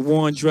 When the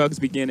war on drugs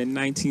began in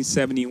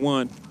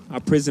 1971,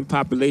 our prison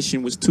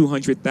population was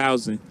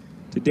 200,000.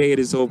 Today it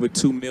is over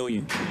 2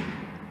 million.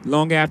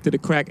 Long after the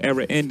crack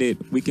era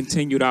ended, we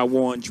continued our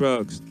war on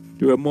drugs.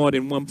 There were more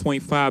than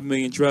 1.5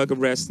 million drug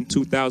arrests in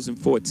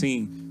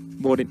 2014.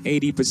 More than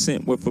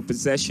 80% were for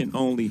possession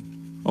only.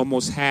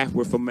 Almost half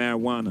were for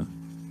marijuana.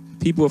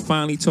 People are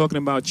finally talking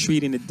about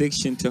treating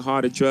addiction to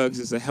harder drugs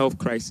as a health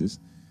crisis,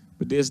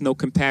 but there's no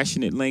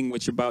compassionate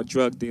language about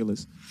drug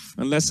dealers.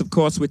 Unless, of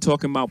course, we're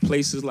talking about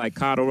places like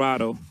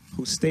Colorado,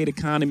 whose state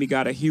economy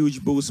got a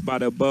huge boost by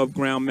the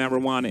above-ground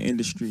marijuana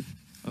industry.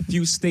 A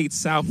few states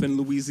south in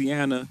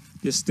Louisiana,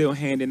 they're still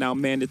handing out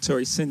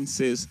mandatory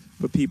sentences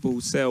for people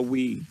who sell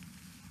weed.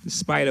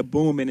 Despite a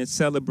booming and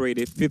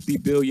celebrated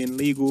 $50 billion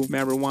legal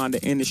marijuana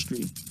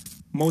industry,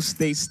 most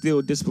states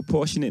still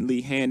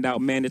disproportionately hand out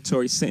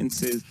mandatory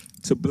sentences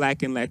to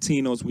black and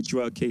Latinos with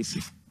drug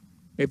cases.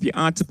 If you're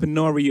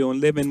entrepreneurial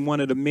and live in one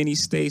of the many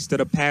states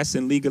that are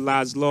passing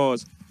legalized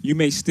laws, you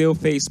may still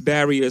face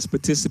barriers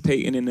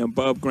participating in the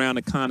above-ground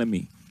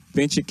economy.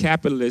 Venture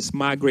capitalists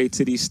migrate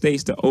to these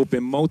states to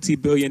open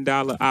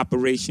multi-billion-dollar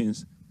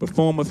operations, but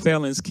former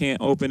felons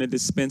can't open a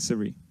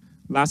dispensary.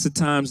 Lots of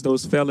times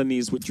those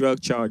felonies were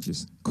drug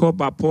charges, caught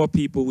by poor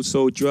people who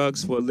sold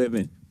drugs for a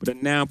living, but are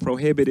now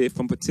prohibited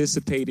from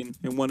participating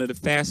in one of the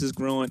fastest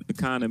growing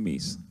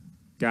economies.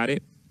 Got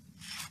it?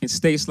 In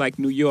states like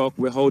New York,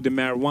 where holding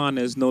marijuana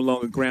is no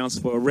longer grounds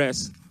for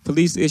arrest,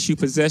 police issue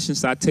possession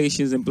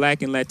citations in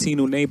black and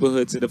Latino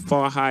neighborhoods at a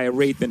far higher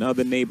rate than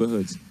other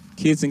neighborhoods.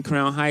 Kids in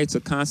Crown Heights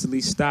are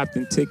constantly stopped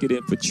and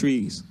ticketed for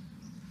trees.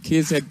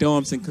 Kids at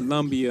dorms in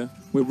Colombia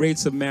where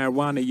rates of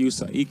marijuana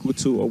use are equal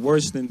to or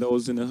worse than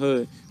those in the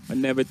hood are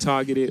never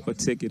targeted or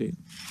ticketed.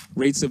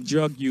 Rates of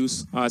drug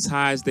use are as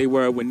high as they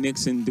were when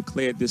Nixon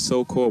declared this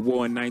so-called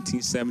war in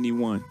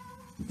 1971.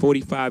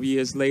 45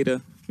 years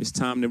later, it's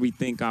time to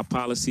rethink our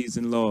policies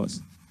and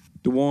laws.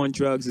 The war on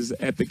drugs is an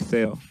epic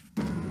fail.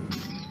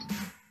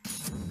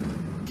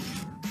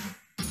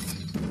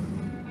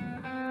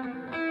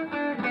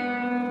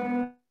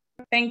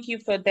 Thank you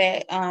for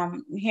that,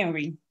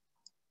 Henry.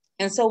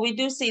 And so we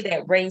do see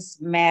that race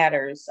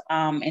matters.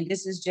 And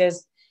this is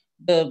just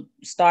the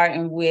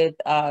starting with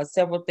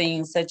several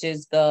things such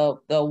as the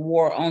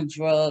war on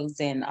drugs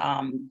and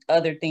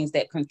other things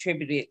that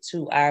contributed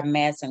to our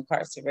mass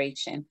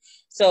incarceration.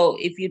 So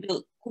if you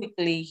look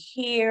quickly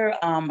here,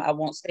 I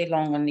won't stay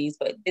long on these,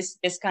 but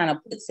this kind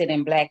of puts it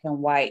in black and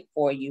white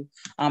for you.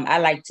 I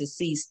like to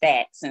see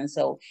stats. And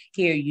so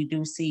here you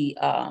do see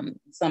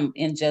some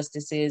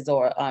injustices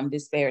or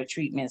disparate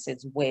treatments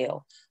as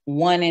well.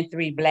 1 in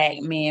 3 Black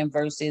men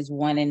versus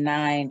 1 in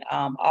 9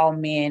 all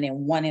men,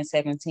 and 1 in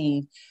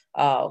 17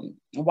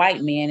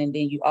 white men. And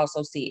then you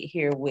also see it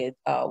here with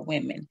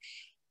women.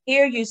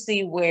 Here you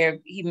see where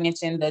he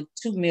mentioned the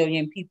 2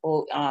 million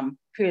people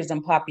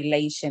prison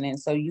population. And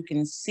so you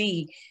can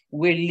see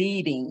we're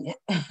leading,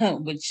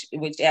 which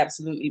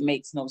absolutely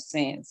makes no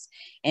sense.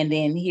 And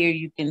then here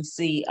you can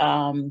see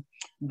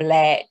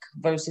Black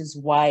versus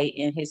white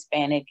and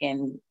Hispanic.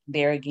 And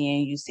there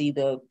again, you see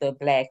the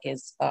Black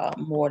is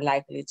more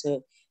likely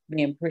to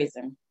be in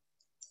prison.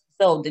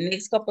 So the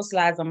next couple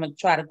slides, I'm going to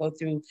try to go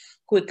through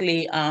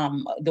quickly.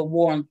 The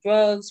war on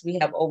drugs, we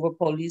have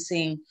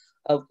over-policing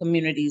of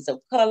communities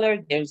of color.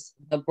 There's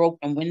the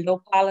broken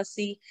window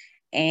policy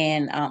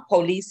and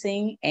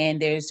policing,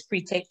 and there's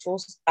pretextual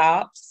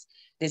stops,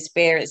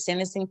 disparate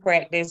sentencing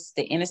practice,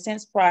 the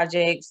Innocence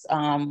Projects,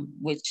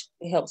 which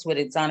helps with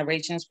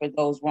exonerations for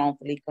those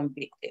wrongfully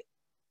convicted.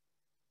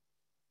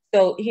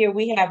 So here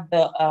we have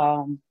the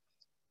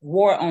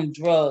war on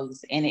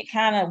drugs, and it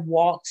kind of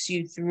walks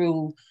you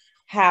through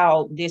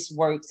how this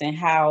works and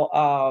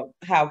how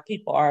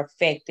people are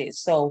affected.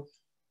 So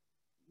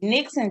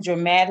Nixon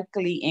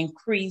dramatically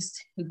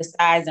increased the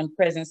size and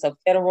presence of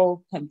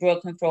federal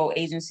drug control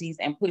agencies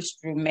and pushed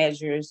through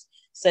measures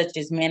such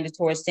as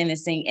mandatory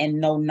sentencing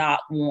and no-knock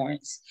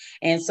warrants.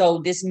 And so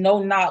this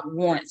no-knock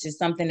warrants is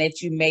something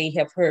that you may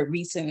have heard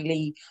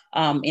recently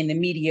in the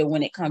media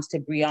when it comes to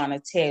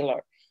Breonna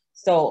Taylor.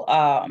 So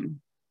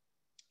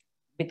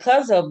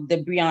because of the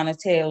Breonna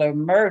Taylor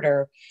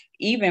murder,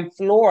 even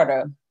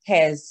Florida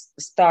has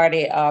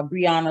started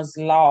Breonna's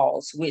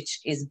laws, which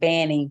is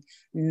banning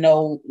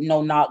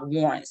no-knock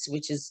warrants,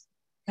 which is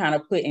kind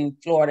of putting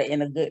Florida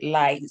in a good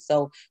light.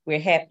 So we're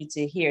happy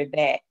to hear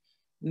that.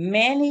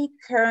 Many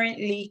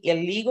currently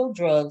illegal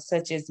drugs,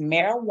 such as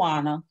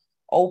marijuana,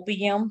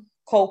 opium,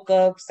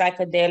 coca,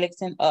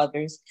 psychedelics, and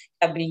others,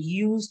 have been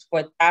used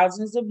for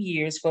thousands of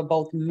years for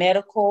both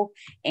medical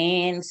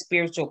and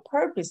spiritual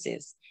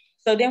purposes.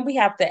 So then we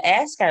have to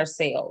ask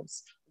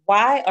ourselves,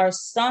 why are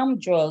some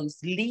drugs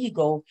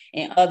legal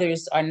and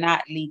others are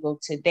not legal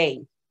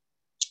today?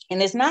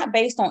 And it's not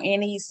based on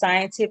any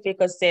scientific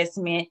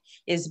assessment.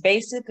 It's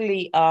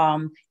basically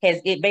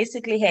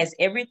has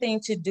everything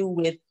to do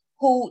with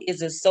who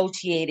is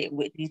associated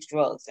with these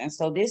drugs. And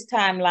so this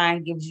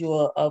timeline gives you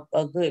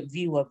a good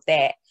view of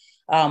that.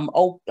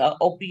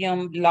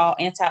 Opium law,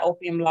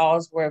 anti-opium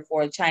laws were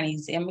for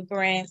Chinese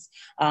immigrants.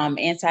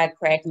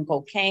 Anti-crack and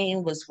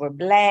cocaine was for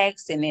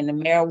Blacks, and then the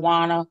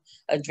marijuana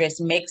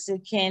addressed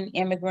Mexican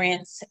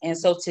immigrants. And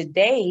so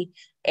today,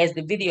 as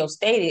the video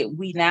stated,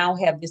 we now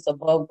have this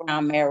above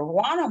ground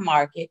marijuana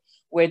market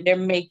where they're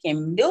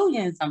making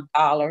millions of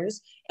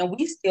dollars, and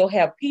we still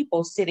have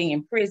people sitting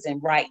in prison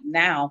right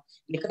now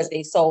because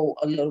they sold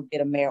a little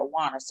bit of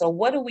marijuana. So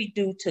what do we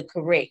do to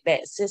correct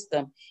that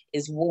system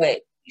is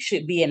what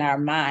should be in our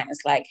minds.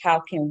 Like, how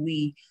can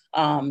we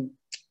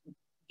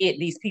get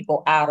these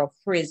people out of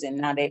prison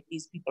now that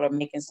these people are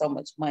making so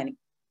much money?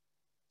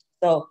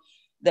 So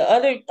the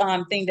other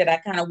thing that I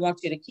kind of want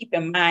you to keep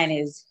in mind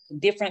is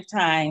different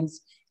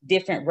times,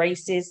 different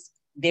races,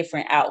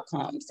 different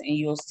outcomes, and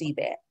you'll see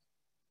that.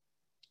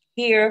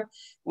 Here,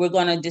 we're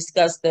going to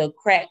discuss the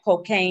crack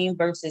cocaine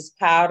versus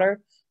powder,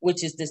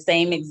 which is the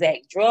same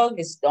exact drug.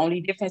 It's the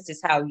only difference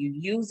is how you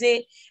use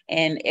it.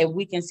 And if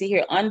we can see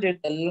here under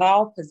the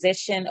law,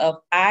 possession of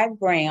 5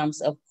 grams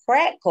of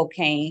crack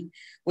cocaine,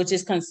 which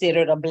is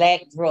considered a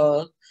Black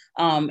drug,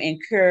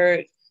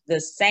 incurred the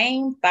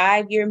same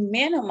 5-year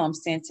minimum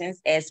sentence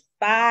as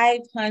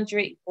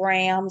 500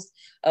 grams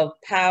of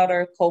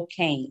powder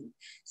cocaine.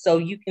 So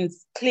you can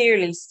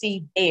clearly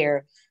see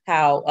there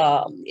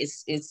how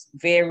it's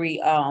very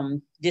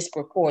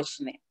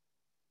disproportionate.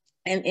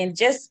 And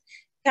just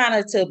kind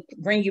of to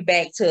bring you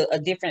back to a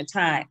different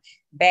time.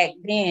 Back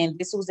then,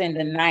 this was in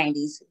the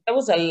 90s, there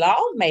was a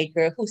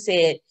lawmaker who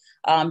said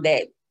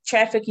that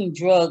trafficking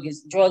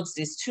drugs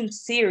is too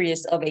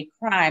serious of a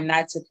crime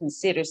not to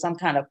consider some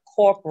kind of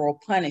corporal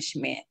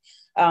punishment.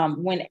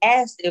 when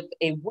asked if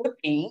a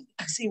whipping,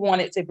 because he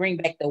wanted to bring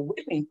back the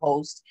whipping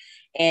post,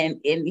 and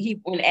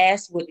when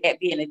asked would that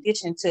be in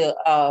addition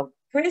to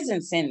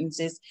prison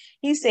sentences,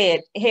 he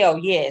said, hell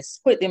yes,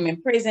 put them in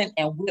prison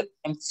and whip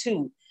them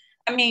too.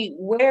 I mean,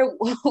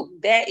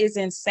 that is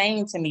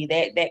insane to me.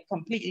 That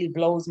completely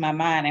blows my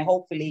mind, and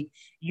hopefully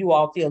you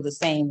all feel the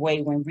same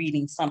way when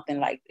reading something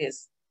like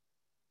this.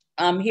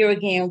 Here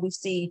again, we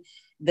see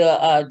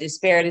the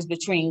disparities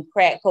between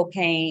crack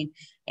cocaine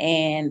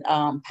and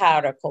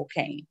powder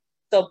cocaine.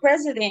 So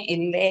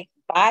President-elect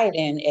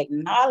Biden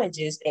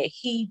acknowledges that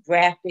he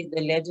drafted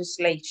the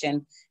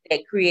legislation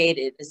that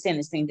created the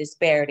sentencing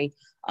disparity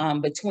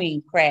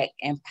between crack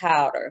and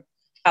powder.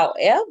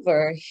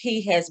 However,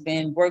 he has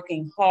been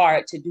working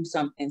hard to do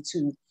something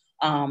to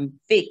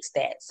fix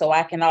that. So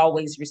I can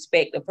always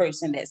respect a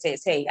person that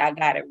says, hey, I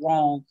got it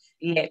wrong.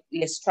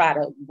 Let's try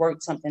to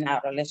work something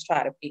out, or let's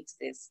try to fix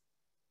this.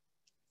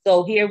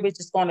 So here we're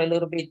just going a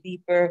little bit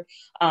deeper.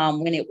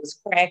 When it was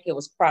crack, it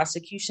was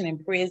prosecution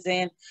in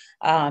prison.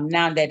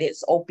 Now that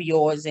it's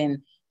opioids and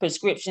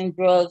prescription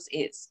drugs,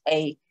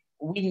 we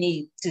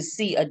need to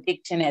see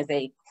addiction as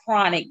a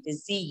chronic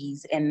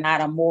disease and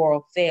not a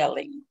moral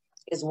failing,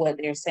 is what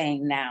they're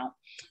saying now.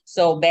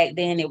 So back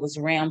then it was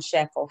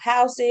ramshackle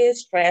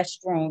houses,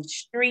 trash-strewn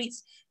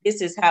streets.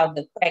 This is how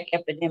the crack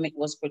epidemic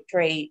was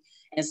portrayed.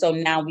 And so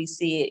now we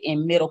see it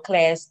in middle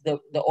class. The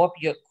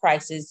opioid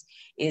crisis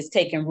is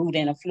taking root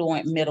in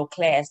affluent middle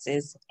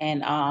classes.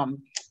 And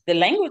the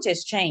language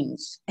has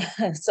changed.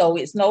 So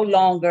it's no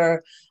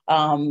longer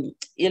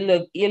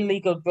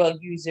illegal drug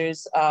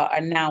users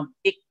are now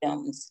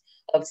victims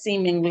of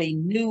seemingly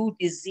new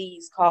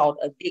disease called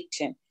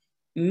addiction.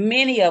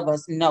 Many of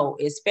us know,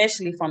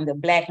 especially from the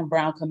Black and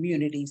brown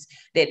communities,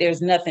 that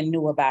there's nothing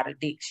new about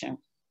addiction.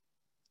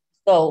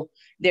 So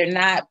they're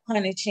not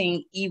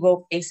punishing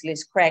evil,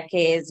 faceless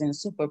crackheads and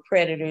super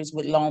predators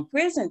with long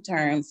prison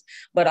terms,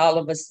 but all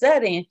of a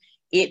sudden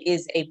it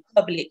is a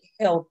public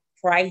health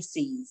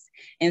crisis.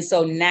 And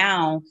so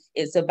now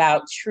it's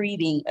about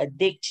treating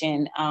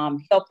addiction,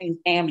 helping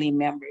family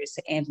members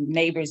and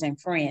neighbors and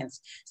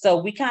friends. So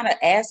we kind of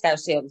ask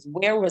ourselves,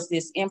 where was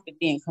this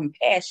empathy and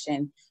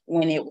compassion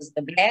when it was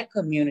the Black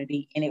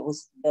community and it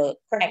was the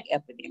crack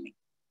epidemic?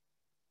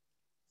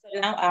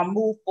 So now I'll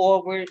move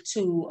forward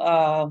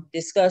to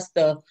discuss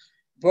the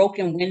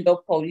broken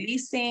window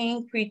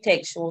policing,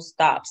 pretextual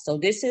stops. So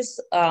this is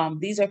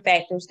these are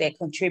factors that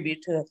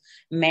contribute to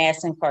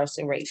mass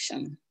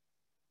incarceration.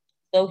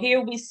 So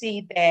here we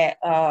see that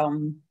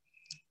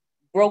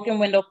broken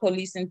window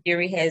policing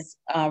theory has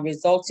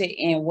resulted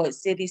in what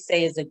cities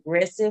say is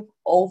aggressive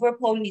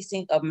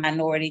over-policing of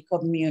minority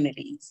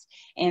communities.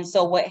 And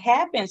so what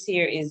happens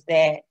here is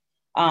that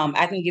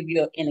I can give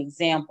you an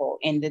example.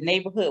 In the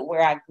neighborhood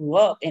where I grew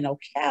up in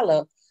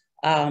Ocala,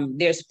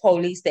 there's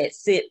police that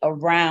sit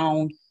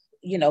around,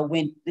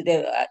 when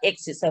the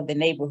exits of the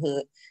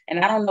neighborhood.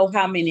 And I don't know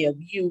how many of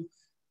you,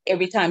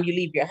 every time you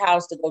leave your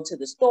house to go to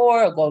the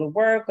store or go to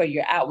work or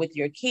you're out with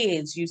your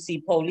kids, you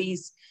see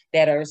police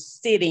that are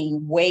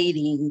sitting,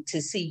 waiting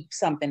to see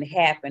something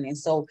happen. And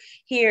so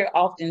here,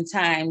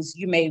 oftentimes,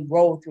 you may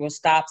roll through a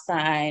stop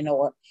sign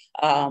or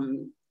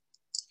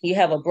you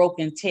have a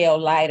broken tail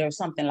light or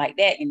something like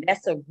that. And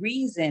that's a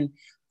reason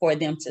for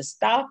them to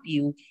stop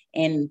you.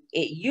 And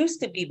it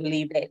used to be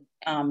believed that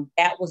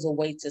that was a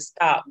way to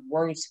stop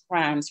worse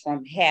crimes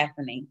from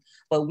happening.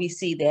 But we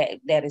see that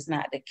that is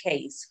not the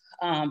case.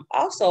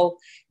 Also,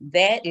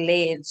 that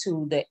led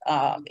to the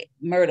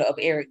murder of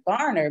Eric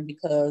Garner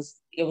because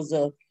it was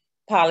a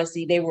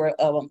policy.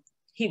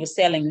 He was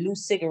selling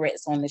loose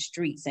cigarettes on the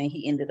streets and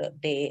he ended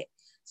up dead.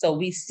 So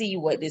we see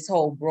what this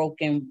whole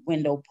broken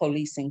window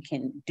policing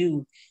can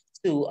do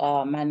to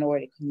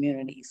minority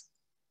communities.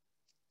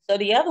 So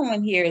the other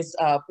one here is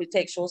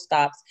pretextual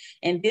stops.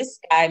 And this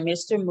guy,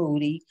 Mr.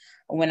 Moody,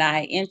 when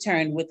I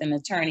interned with an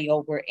attorney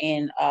over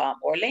in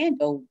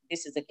Orlando,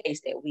 this is a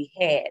case that we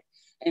had.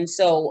 And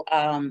so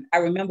I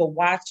remember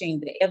watching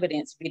the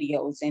evidence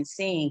videos and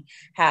seeing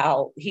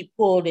how he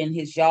pulled in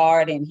his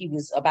yard and he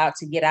was about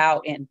to get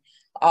out, and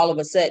all of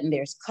a sudden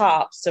there's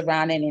cops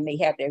surrounding and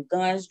they have their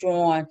guns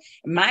drawn.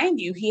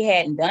 Mind you, he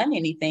hadn't done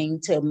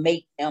anything to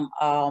make them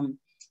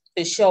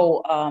to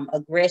show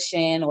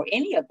aggression or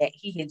any of that.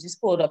 He had just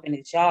pulled up in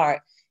his yard.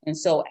 And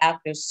so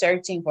after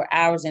searching for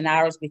hours and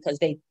hours, because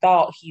they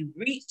thought he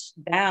reached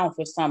down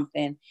for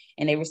something,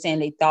 and they were saying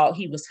they thought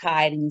he was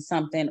hiding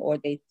something, or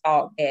they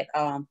thought that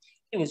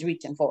he was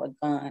reaching for a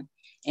gun,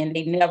 and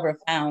they never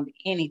found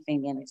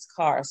anything in his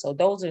car. So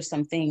those are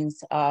some things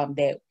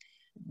that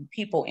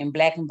people in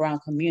Black and brown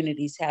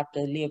communities have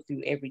to live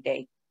through every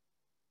day.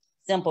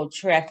 Simple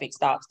traffic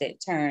stops that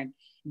turn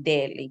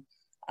deadly.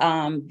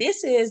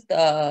 This is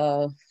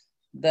the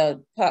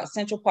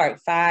Central Park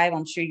 5.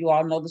 I'm sure you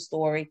all know the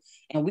story.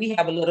 And we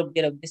have a little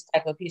bit of this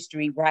type of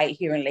history right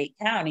here in Lake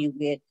County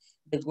with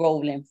the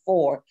Groveland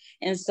 4.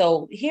 And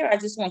so here, I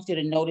just want you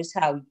to notice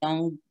how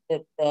young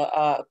the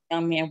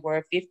young men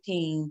were,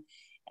 15.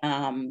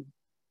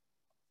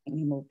 Let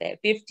me move that,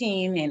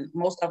 15, and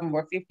most of them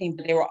were 15,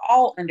 but they were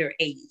all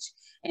underage.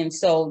 And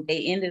so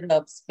they ended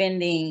up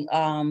spending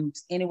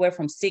anywhere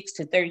from 6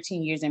 to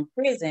 13 years in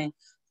prison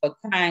for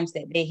crimes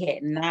that they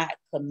had not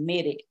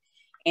committed.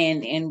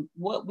 And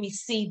what we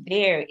see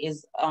there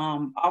is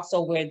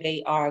also where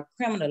they are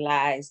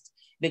criminalized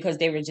because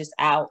they were just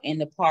out in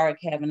the park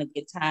having a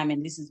good time.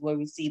 And this is where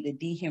we see the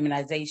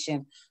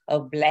dehumanization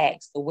of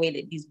Blacks, the way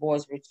that these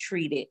boys were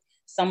treated.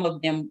 Some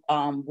of them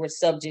were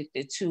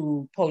subjected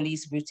to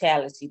police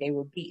brutality. They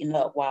were beaten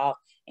up while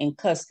in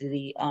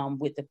custody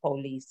with the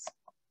police.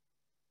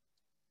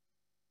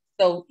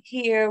 So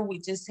here we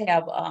just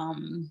have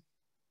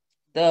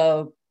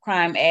the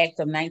Crime Act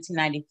of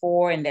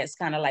 1994, and that's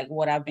kind of like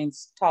what I've been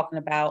talking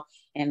about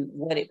and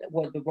what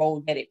the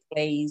role that it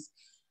plays.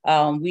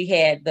 We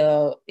had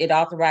it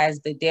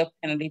authorized the death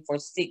penalty for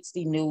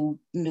 60 new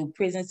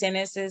prison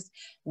sentences.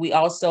 We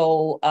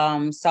also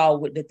saw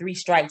with the 3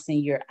 strikes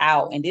and you're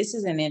out. And this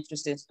is an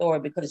interesting story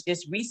because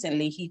just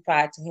recently he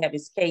tried to have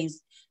his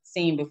case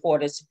seen before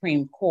the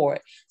Supreme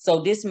Court. So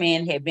this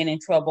man had been in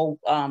trouble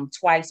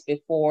twice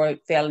before,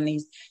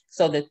 felonies.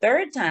 So the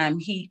third time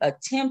he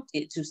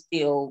attempted to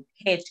steal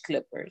hedge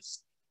clippers.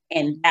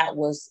 And that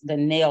was the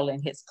nail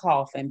in his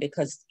coffin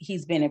because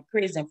he's been in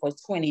prison for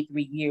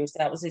 23 years.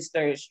 That was his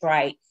 3rd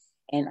strike.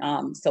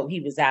 And so he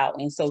was out.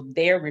 And so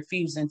they're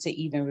refusing to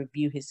even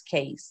review his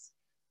case.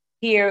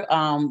 Here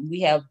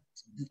we have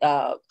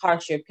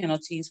harsher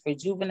penalties for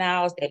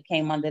juveniles that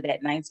came under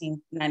that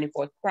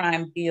 1994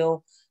 crime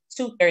bill.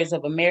 2/3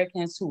 of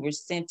Americans who were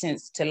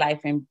sentenced to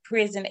life in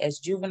prison as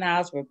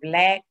juveniles were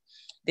Black.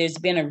 There's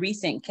been a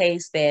recent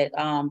case that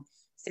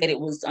said it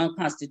was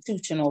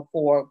unconstitutional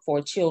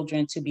for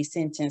children to be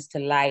sentenced to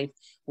life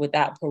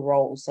without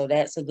parole. So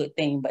that's a good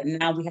thing. But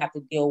now we have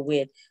to deal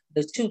with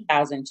the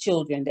 2,000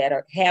 children that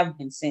have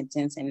been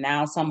sentenced, and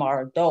now some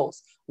are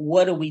adults.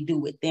 What do we do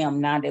with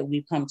them now that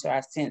we've come to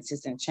our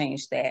senses and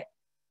changed that?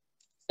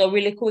 So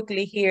really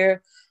quickly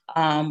here,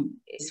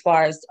 as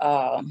far as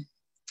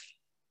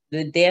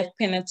the death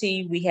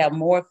penalty, we have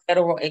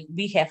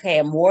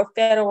had more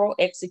federal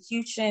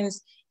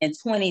executions in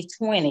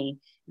 2020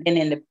 than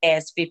in the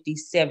past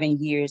 57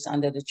 years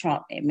under the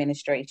Trump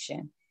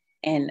administration.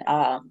 And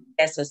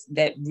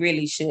that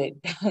really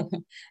should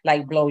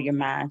like blow your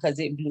mind because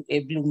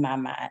it blew my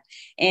mind.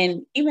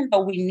 And even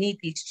though we need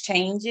these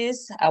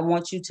changes, I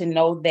want you to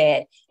know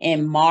that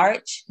in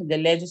March, the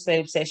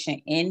legislative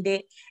session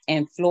ended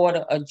and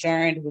Florida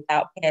adjourned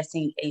without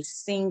passing a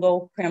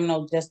single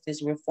criminal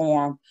justice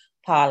reform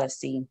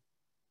policy.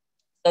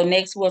 So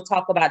next we'll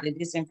talk about the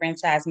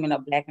disenfranchisement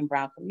of Black and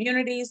Brown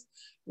communities.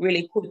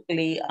 Really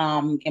quickly,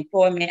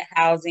 employment,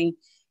 housing,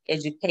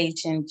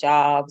 education,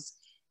 jobs.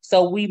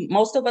 So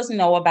most of us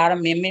know about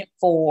Amendment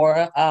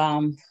 4.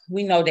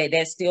 We know that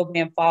that's still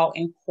being fought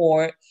in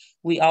court.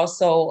 We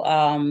also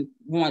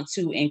want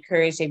to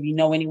encourage, if you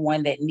know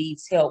anyone that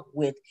needs help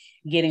with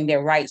getting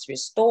their rights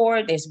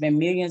restored, there's been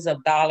millions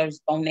of dollars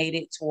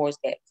donated towards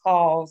that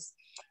cause.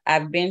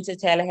 I've been to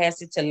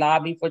Tallahassee to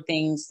lobby for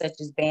things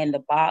such as ban the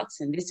box,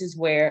 and this is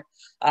where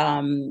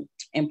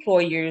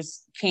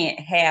employers can't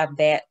have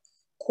that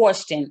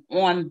question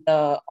on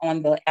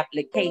the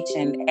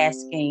application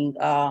asking,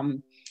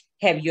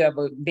 have you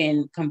ever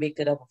been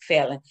convicted of a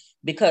felon?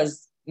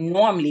 Because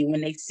normally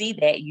when they see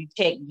that, you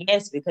check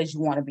yes because you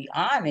want to be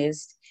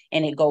honest,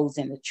 and it goes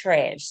in the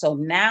trash. So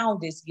now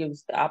this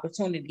gives the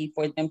opportunity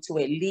for them to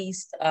at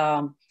least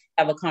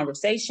have a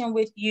conversation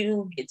with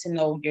you, get to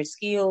know your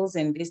skills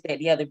and this, that,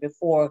 the other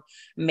before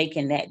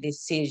making that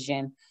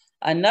decision.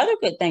 Another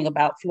good thing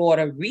about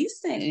Florida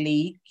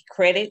recently,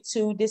 credit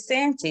to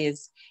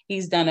DeSantis,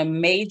 he's done a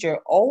major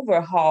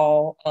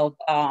overhaul of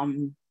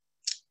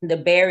the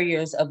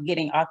barriers of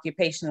getting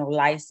occupational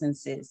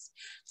licenses.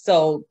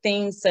 So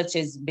things such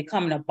as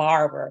becoming a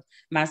barber.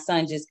 My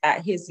son just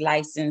got his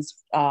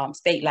license,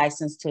 state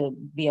license to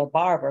be a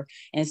barber.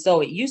 And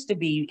so it used to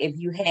be if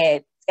you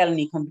had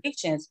felony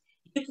convictions,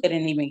 you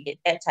couldn't even get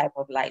that type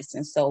of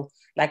license. So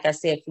like I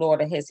said,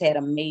 Florida has had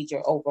a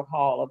major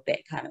overhaul of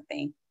that kind of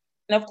thing.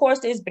 And of course,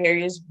 there's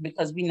barriers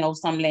because we know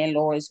some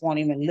landlords won't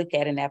even look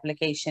at an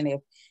application if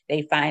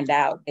they find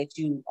out that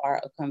you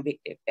are a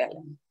convicted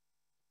felon.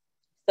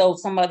 So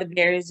some other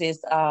barriers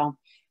is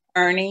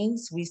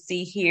earnings. We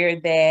see here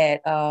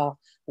that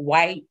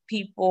white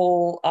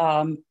people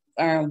have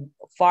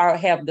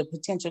the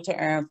potential to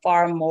earn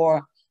far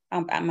more,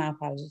 my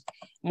apologies,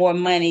 more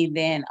money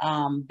than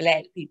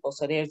Black people.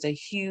 So there's a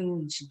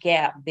huge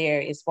gap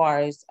there as far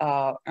as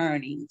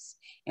earnings,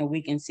 and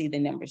we can see the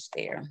numbers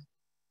there.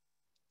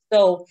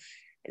 So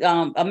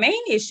a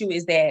main issue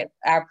is that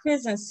our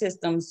prison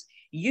systems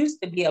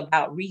used to be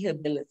about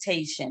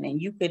rehabilitation, and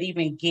you could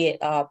even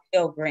get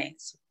Pell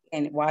Grants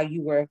while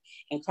you were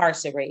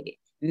incarcerated.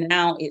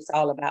 Now it's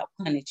all about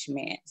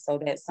punishment. So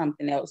that's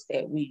something else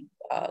that we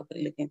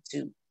could look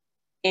into.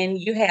 And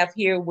you have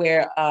here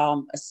where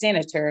a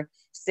senator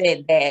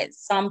said that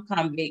some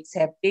convicts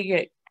have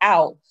figured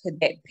out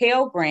that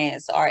Pell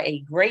Grants are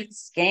a great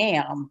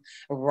scam.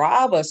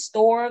 Rob a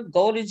store,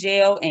 go to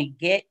jail, and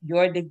get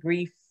your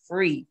degree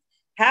free.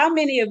 How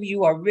many of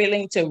you are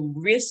willing to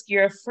risk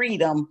your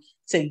freedom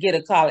to get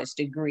a college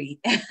degree?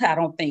 I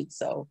don't think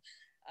so.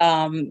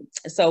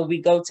 So we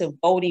go to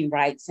voting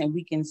rights, and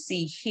we can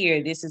see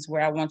here, this is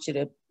where I want you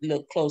to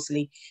look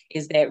closely,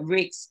 is that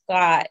Rick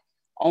Scott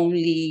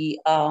only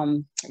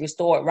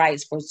restored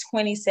rights for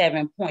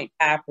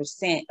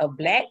 27.5% of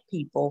Black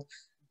people,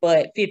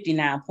 but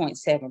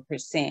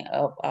 59.7%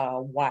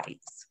 of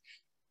whites.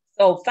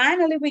 So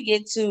finally, we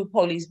get to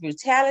police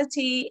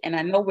brutality, and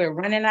I know we're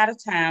running out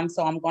of time,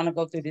 so I'm going to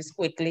go through this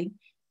quickly.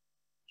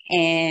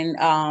 And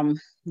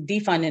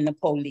defunding the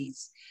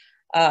police.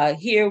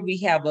 Here we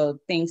have a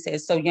thing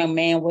says, so young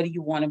man, what do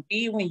you want to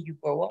be when you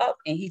grow up?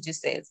 And he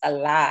just says,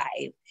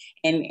 alive.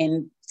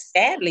 And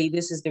sadly,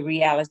 this is the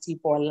reality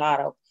for a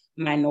lot of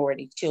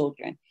minority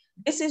children.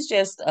 This is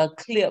just a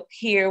clip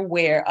here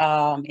where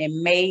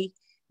in May,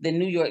 the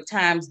New York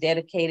Times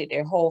dedicated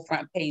their whole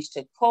front page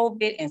to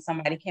COVID, and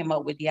somebody came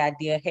up with the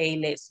idea, hey,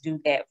 let's do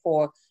that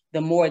for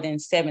the more than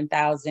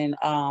 7,000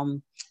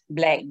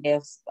 Black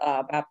deaths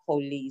by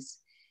police.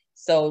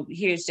 So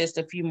here's just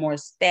a few more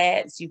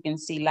stats. You can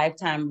see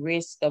lifetime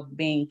risk of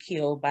being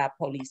killed by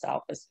police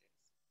officers.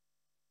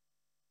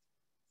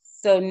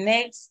 So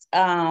next,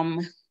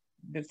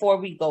 before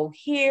we go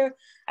here,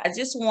 I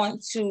just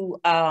want to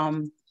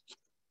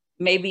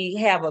maybe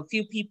have a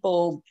few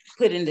people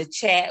put in the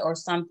chat or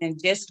something,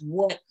 just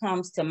what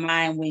comes to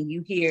mind when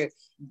you hear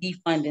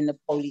defunding the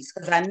police.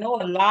 Because I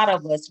know a lot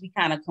of us, we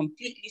kind of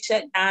completely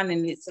shut down,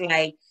 and it's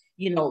like,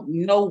 you know,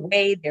 no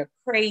way, they're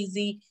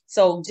crazy.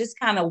 So just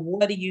kind of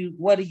what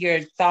are your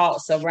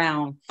thoughts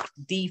around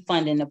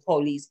defunding the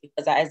police?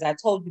 Because as I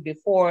told you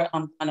before,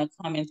 I'm gonna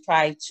come and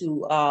try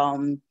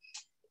to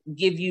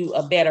give you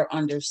a better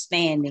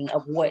understanding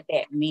of what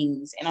that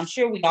means. And I'm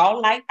sure we all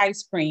like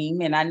ice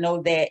cream, and I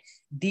know that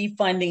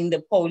defunding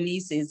the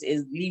police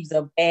is leaves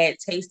a bad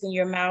taste in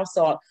your mouth.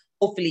 So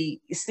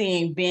hopefully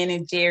seeing Ben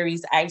and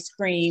Jerry's ice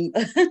cream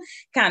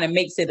kind of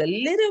makes it a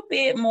little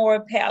bit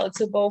more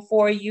palatable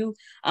for you.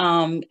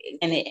 And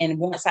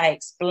once I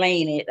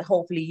explain it,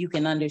 hopefully you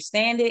can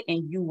understand it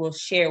and you will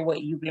share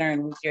what you've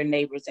learned with your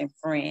neighbors and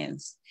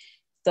friends.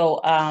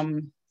 So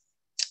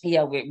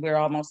yeah, we're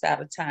almost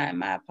out of time.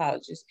 My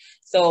apologies.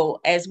 So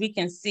as we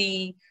can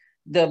see,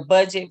 the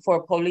budget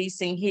for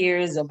policing here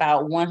is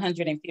about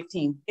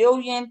 $115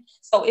 billion.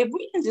 So if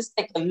we can just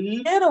take a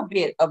little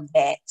bit of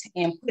that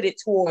and put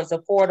it towards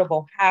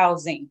affordable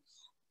housing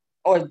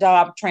or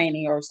job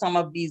training or some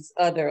of these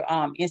other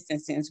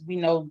instances. We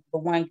know the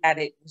one guy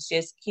that was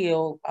just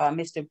killed,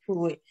 Mr.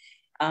 Pruitt,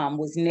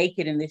 was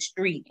naked in the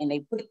street, and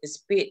they put the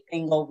spit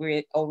thing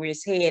over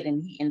his head,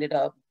 and he ended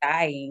up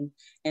dying.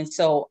 And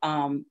so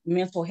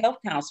mental health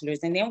counselors,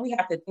 and then we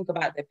have to think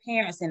about the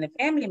parents and the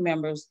family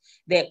members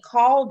that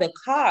call the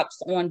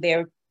cops on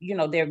their, you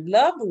know, their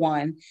loved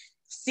one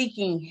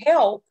seeking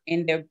help,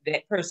 and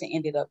that person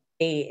ended up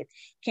dead.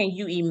 Can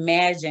you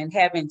imagine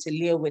having to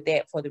live with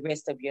that for the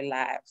rest of your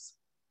lives?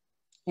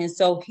 And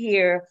so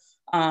here,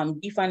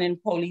 defunding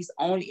police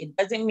only, it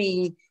doesn't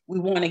mean we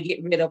want to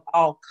get rid of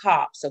all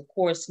cops. Of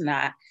course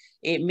not.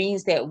 It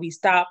means that we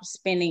stop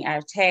spending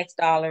our tax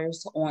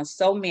dollars on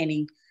so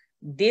many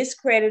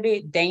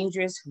discredited,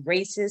 dangerous,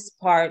 racist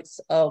parts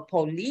of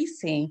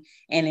policing,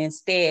 and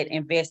instead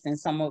invest in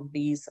some of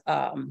these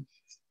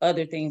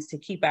other things to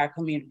keep our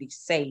community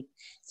safe.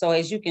 So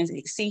as you can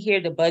see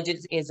here, the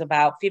budget is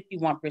about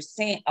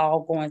 51% all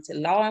going to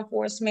law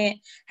enforcement.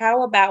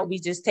 How about we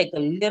just take a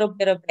little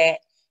bit of that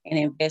and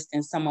invest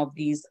in some of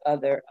these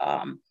other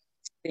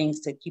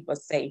things to keep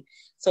us safe?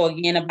 So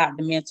again, about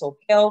the mental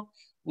health,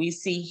 we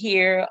see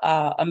here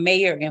a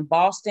mayor in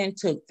Boston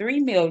took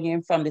 $3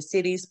 million from the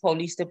city's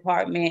police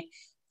department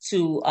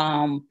to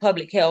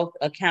public health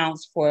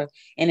accounts for,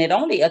 and it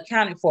only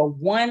accounted for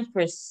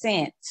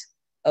 1%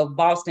 of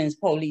Boston's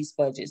police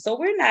budget. So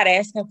we're not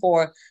asking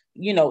for,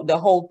 you know, the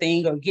whole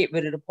thing or get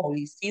rid of the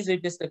police. These are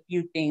just a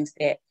few things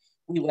that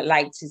we would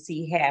like to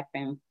see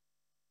happen.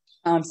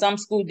 Some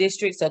school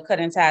districts are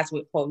cutting ties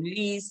with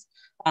police.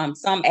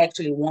 Some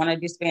actually want to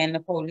disband the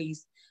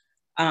police.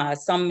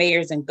 Some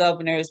mayors and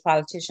governors,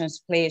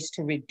 politicians pledge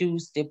to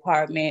reduce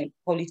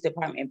police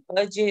department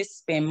budgets,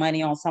 spend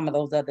money on some of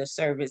those other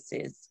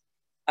services.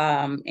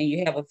 And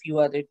you have a few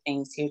other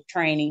things here,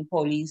 training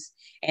police.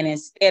 And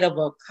instead of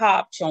a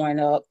cop showing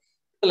up,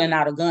 pulling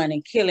out a gun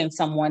and killing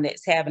someone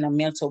that's having a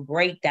mental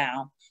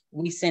breakdown,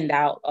 we send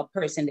out a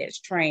person that's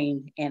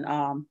trained in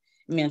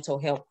mental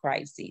health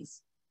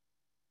crises.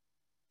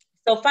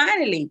 So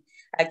finally,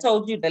 I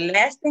told you the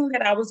last thing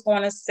that I was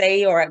going to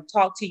say or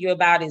talk to you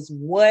about is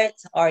what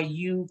are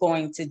you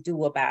going to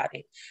do about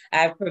it?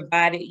 I've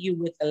provided you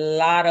with a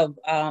lot of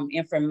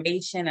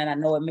information, and I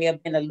know it may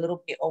have been a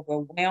little bit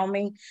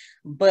overwhelming,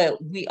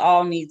 but we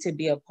all need to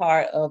be a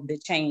part of the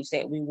change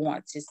that we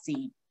want to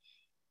see.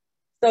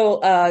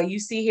 So you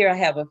see here, I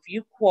have a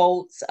few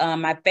quotes.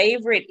 My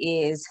favorite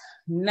is,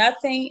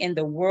 nothing in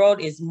the world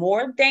is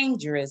more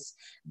dangerous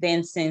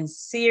than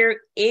sincere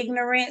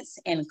ignorance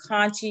and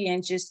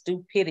conscientious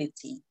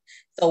stupidity.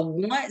 So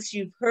once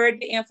you've heard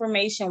the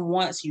information,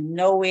 once you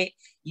know it,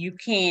 you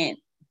can't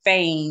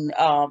feign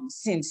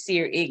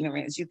sincere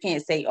ignorance. You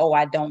can't say, oh,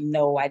 I don't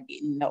know, I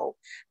didn't know.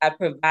 I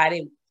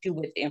provided you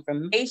with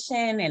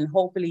information, and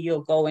hopefully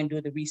you'll go and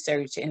do the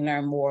research and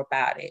learn more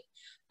about it.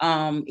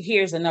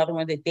 Here's another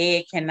one: the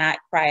dead cannot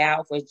cry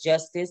out for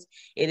justice.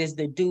 It is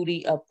the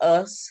duty of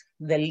us,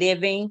 the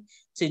living,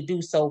 to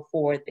do so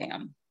for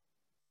them.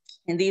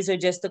 And these are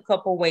just a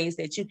couple ways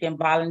that you can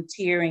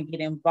volunteer and get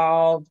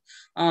involved.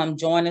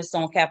 Join us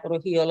on Capitol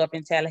Hill up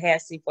in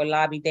Tallahassee for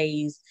lobby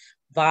days.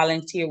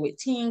 Volunteer with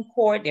Teen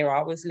Court. They're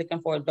always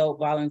looking for adult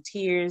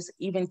volunteers,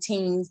 even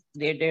teens.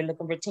 They're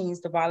looking for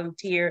teens to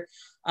volunteer.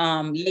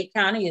 Lake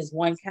County is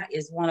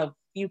one of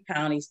few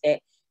counties that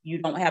you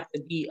don't have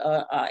to be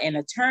an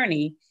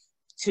attorney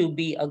to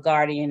be a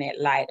guardian ad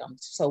litem.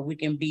 So we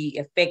can be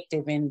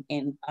effective in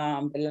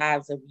the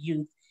lives of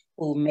youth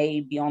who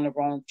may be on the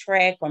wrong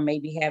track or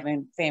maybe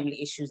having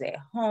family issues at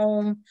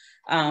home.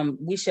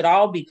 We should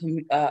all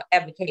be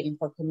advocating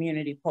for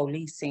community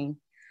policing.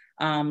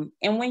 And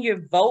when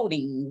you're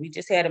voting, we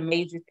just had a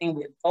major thing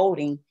with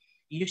voting.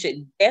 You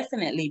should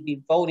definitely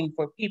be voting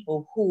for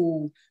people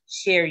who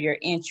share your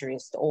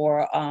interest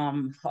or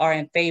are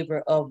in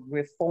favor of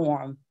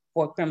reform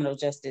for the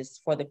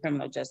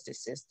criminal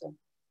justice system.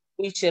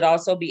 We should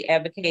also be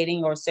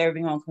advocating or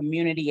serving on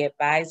community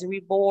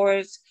advisory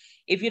boards.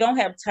 If you don't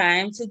have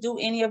time to do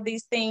any of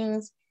these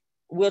things,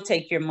 we'll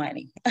take your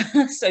money.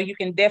 So you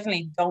can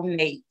definitely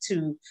donate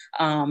to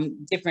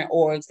different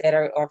orgs that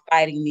are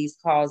fighting these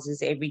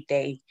causes every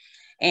day.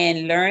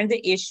 And learn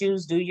the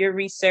issues, do your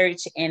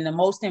research. And the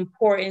most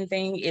important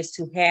thing is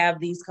to have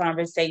these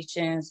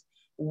conversations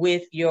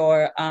with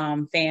your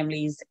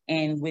families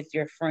and with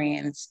your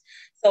friends.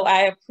 So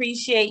I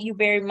appreciate you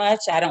very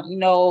much. I don't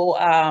know,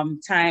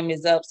 time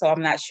is up, so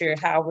I'm not sure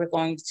how we're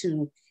going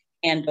to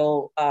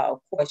handle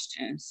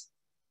questions.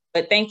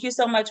 But thank you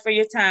so much for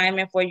your time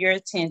and for your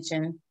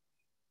attention.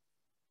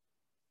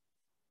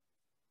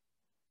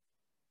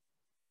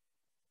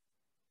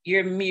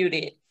 You're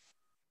muted.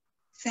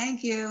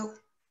 Thank you.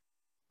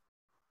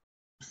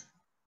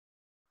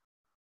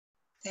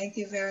 Thank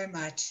you very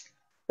much.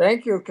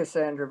 Thank you,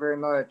 Cassandra, very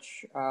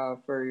much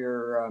for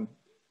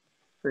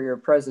your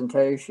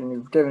presentation.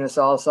 You've given us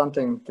all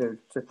something to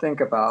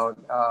think about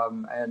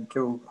and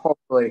to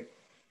hopefully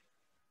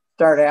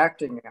start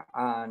acting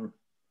on.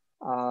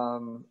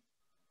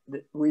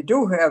 We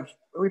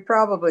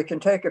probably can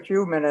take a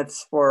few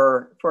minutes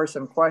for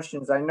some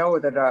questions. I know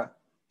that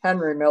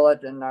Henry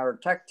Millett and our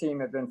tech team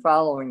have been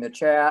following the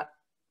chat,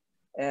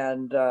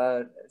 and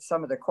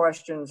some of the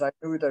questions, I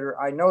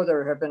know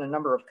there have been a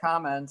number of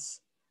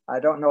comments. I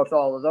don't know if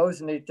all of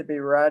those need to be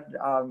read.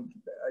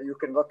 You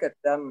can look at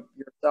them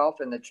yourself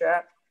in the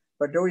chat,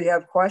 but do we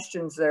have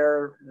questions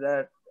there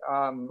that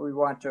we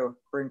want to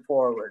bring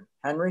forward?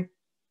 Henry?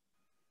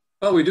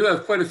 Well, we do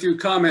have quite a few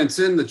comments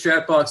in the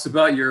chat box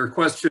about your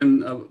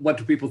question of what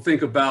do people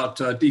think about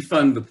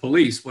defund the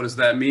police? What does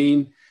that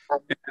mean?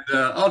 And,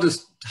 I'll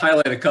just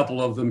highlight a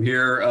couple of them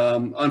here.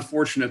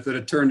 Unfortunate that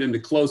it turned into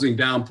closing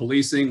down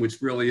policing,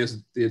 which really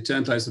is the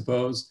intent, I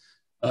suppose.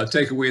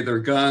 Take away their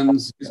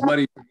guns, use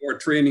money for more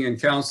training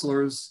and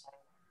counselors.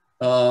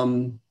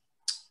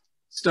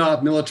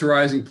 Stop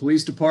militarizing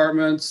police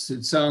departments.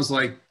 It sounds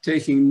like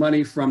taking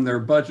money from their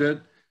budget.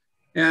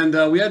 And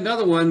we had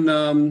another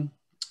one.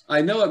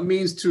 I know it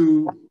means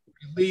to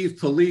relieve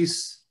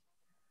police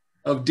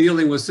of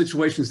dealing with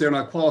situations they're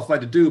not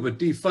qualified to do, but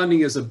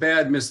defunding is a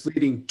bad,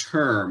 misleading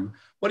term.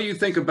 What do you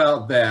think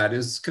about that?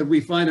 Could we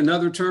find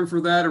another term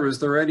for that, or is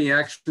there any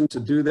action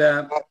to do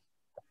that?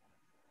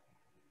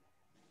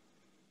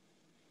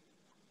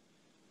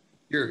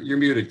 You're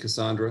muted,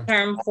 Cassandra.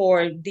 Term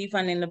for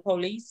defunding the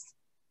police?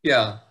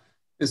 Yeah.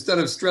 Instead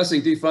of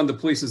stressing defund the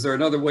police, is there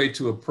another way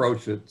to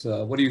approach it?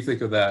 What do you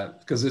think of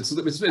that? Because it's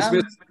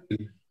misleading.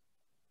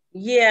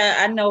 Yeah,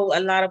 I know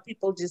a lot of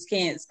people just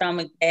can't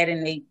stomach that,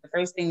 and the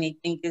first thing they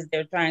think is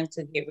they're trying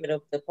to get rid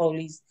of the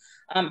police.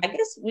 I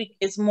guess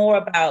it's more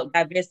about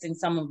divesting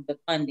some of the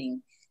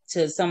funding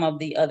to some of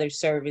the other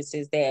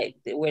services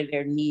where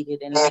they're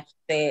needed, and like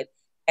you said,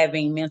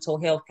 having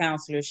mental health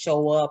counselors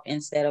show up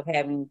instead of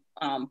having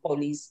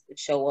police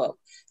show up.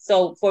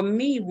 So for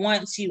me,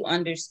 once you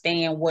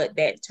understand what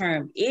that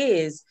term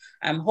is,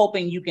 I'm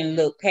hoping you can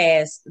look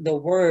past the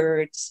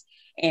words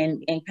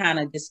and kind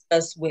of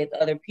discuss with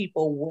other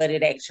people what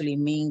it actually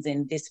means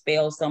and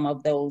dispel some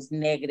of those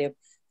negative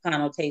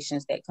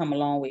connotations that come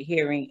along with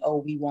hearing, oh,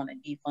 we want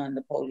to defund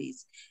the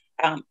police.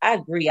 I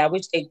agree. I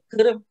wish they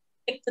could have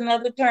picked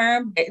another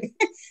term, but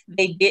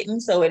they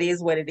didn't. So it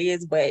is what it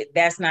is, but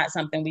that's not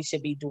something we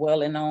should be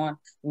dwelling on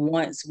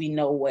once we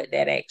know what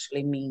that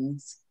actually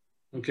means.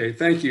 Okay,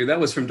 thank you. That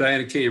was from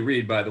Diana K.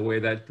 Reed, by the way,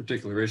 that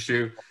particular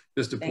issue.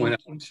 Just to point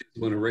out, she's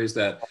going to raise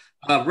that.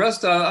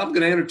 Rest, I'm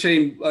going to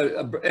entertain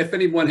if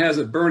anyone has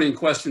a burning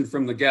question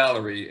from the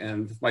gallery,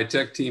 and if my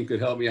tech team could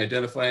help me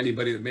identify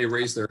anybody that may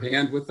raise their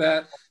hand with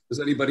that.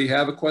 Does anybody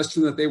have a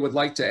question that they would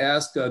like to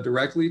ask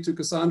directly to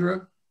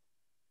Cassandra?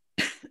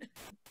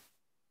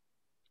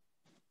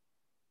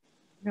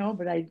 No,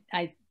 but I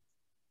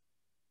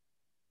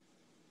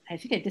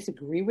think I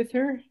disagree with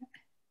her.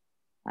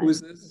 Who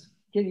is this?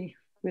 getting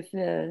with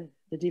the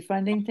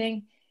defunding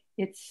thing,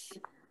 it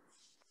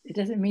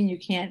doesn't mean you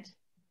can't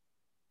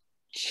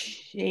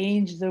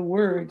change the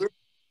word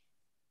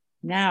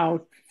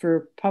now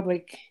for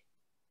public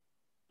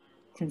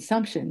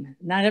consumption.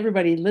 Not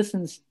everybody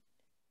listens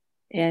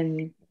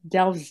and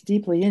delves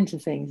deeply into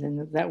things,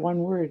 and that one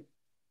word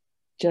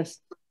just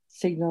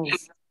signals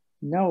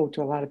no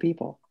to a lot of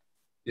people.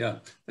 Yeah,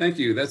 thank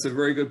you. That's a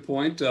very good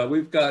point.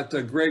 We've got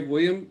Greg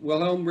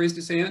Wilhelm raised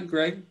his hand.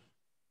 Greg?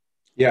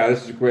 Yeah,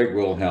 this is Greg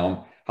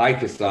Wilhelm. Hi,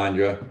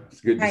 Cassandra.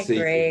 It's good to see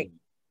Greg.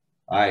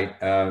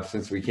 you.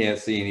 Since we can't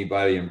see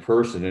anybody in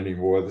person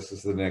anymore, this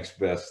is the next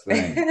best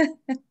thing.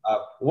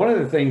 One of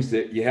the things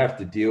that you have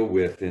to deal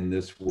with in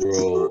this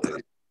world,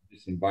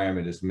 this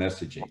environment, is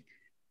messaging.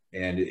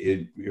 And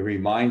it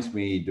reminds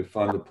me,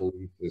 defund the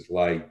police is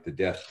like the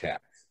death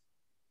tax.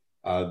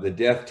 The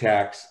death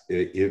tax,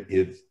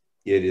 it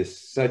is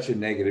such a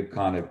negative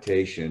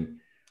connotation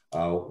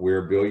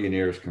where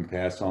billionaires can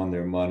pass on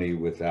their money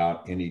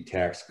without any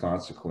tax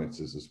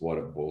consequences is what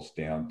it boils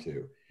down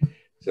to.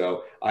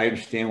 So I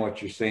understand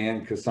what you're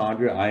saying,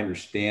 Cassandra. I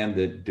understand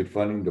that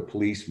defunding the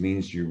police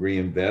means you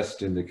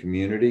reinvest in the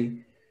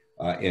community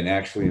and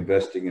actually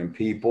investing in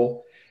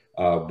people.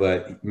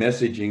 But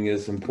messaging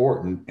is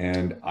important.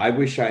 And I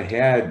wish I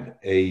had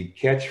a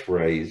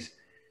catchphrase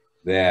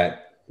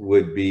that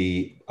would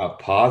be a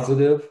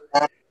positive.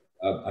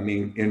 I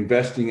mean,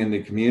 investing in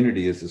the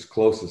community is as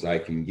close as I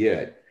can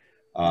get.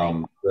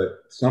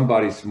 But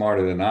somebody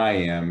smarter than I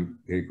am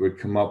would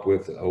come up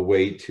with a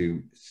way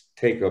to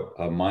take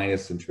a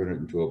minus and turn it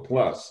into a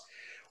plus.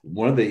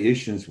 One of the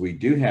issues we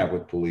do have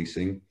with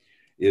policing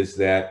is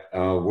that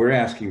we're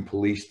asking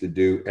police to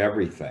do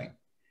everything,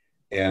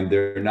 and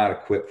they're not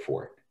equipped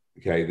for it.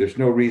 Okay, there's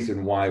no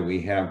reason why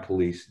we have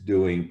police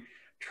doing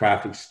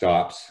traffic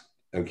stops.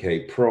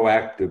 Okay,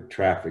 proactive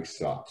traffic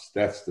stops.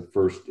 That's the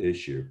first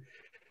issue.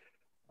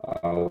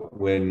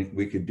 When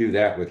we could do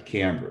that with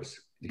cameras.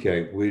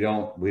 Okay, we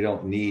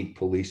don't need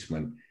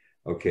policemen,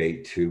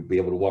 okay, to be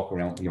able to walk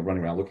around, run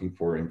around looking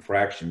for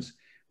infractions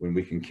when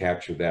we can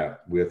capture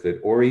that with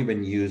it, or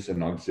even use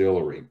an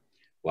auxiliary.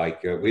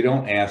 Like we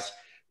don't ask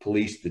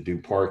police to do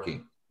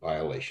parking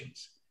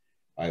violations.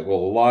 Well,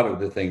 a lot of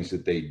the things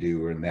that they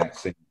do are in that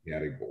same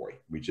category.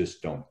 We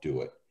just don't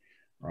do it,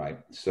 right?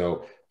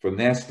 So from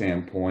that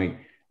standpoint,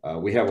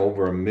 we have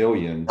over 1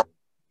 million.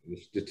 The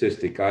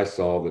statistic I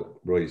saw that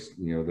really,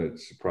 that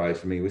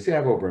surprised me, we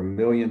have over 1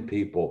 million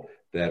people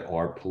that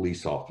are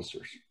police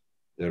officers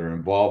that are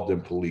involved in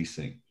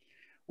policing.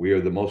 We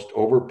are the most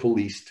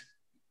over-policed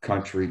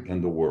country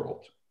in the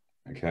world,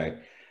 okay?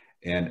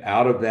 And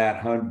out of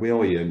that 100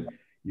 million,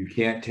 you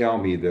can't tell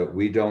me that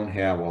we don't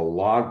have a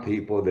lot of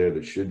people there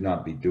that should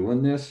not be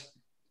doing this,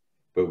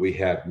 but we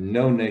have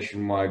no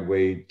nationwide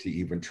way to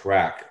even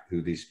track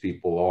who these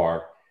people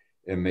are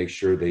and make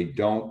sure they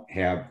don't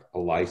have a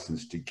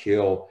license to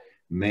kill,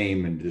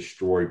 maim, and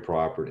destroy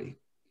property.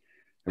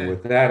 And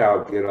with that,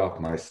 I'll get off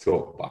my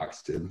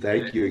soapbox. And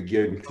thank you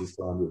again,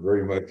 Cassandra,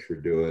 very much for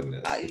doing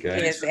this.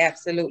 Okay? Yes,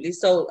 absolutely.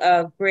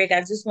 So, Greg,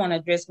 I just want to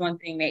address one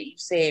thing that you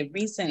said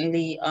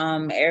recently.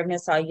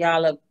 Ms.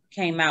 Ayala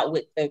came out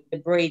with the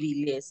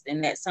Brady list,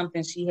 and that's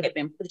something she had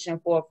been pushing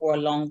for a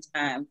long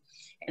time.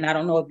 And I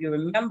don't know if you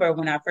remember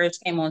when I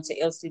first came on to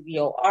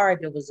LCVOR,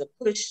 there was a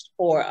push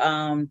for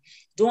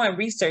doing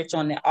research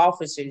on the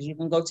officers. You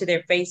can go to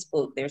their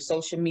Facebook, their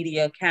social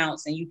media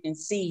accounts, and you can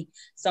see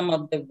some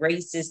of the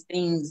racist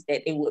things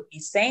that they would be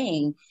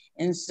saying.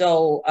 And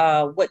so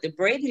what the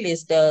Brady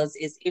list does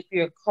is if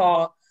you're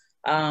caught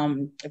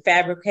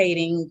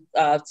fabricating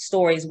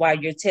stories while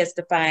you're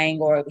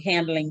testifying or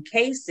handling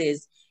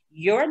cases,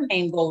 your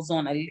name goes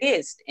on a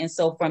list. And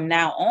so from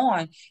now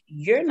on,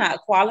 you're not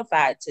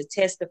qualified to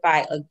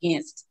testify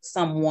against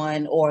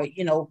someone or,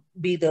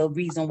 be the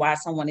reason why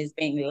someone is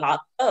being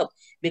locked up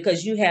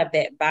because you have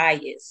that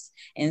bias.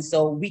 And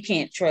so we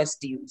can't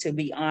trust you, to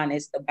be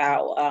honest,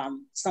 about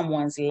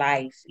someone's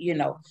life,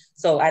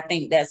 So I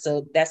think that's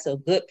a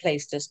good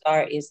place to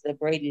start is the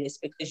Brady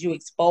list because you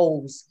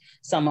expose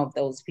some of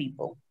those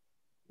people.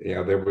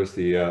 Yeah, there was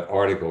the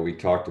article, we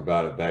talked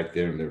about it back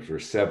then. There were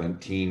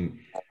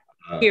 17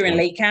 here in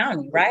Lake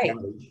County, right?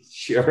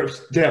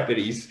 Sheriff's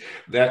deputies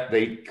that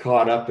they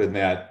caught up in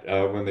that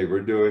when they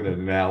were doing an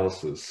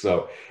analysis.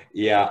 So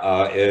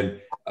yeah, and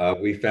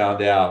we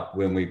found out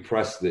when we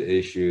pressed the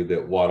issue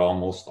that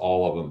almost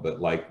all of them,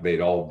 but like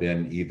they'd all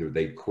been either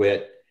they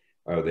quit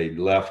or they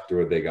left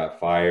or they got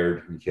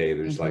fired. Okay,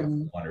 there's like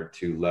 1 or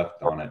 2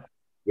 left on it,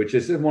 which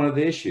is one of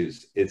the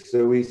issues. It's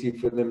so easy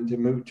for them to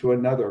move to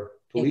another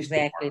police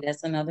department.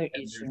 That's another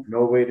issue. There's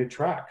no way to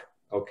track.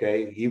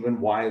 Okay, even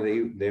why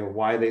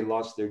they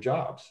lost their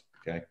jobs.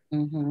 Okay,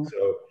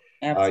 so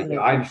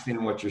I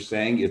understand what you're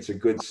saying. It's a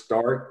good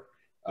start,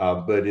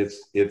 but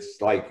it's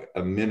like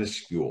a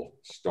minuscule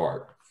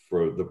start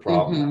for the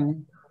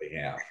problem they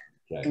have.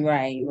 Okay?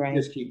 Right. We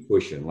just keep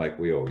pushing like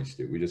we always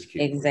do. We just keep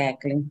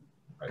pushing.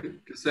 Right.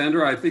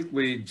 Cassandra, I think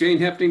Jane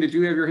Hefting, did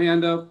you have your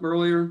hand up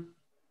earlier?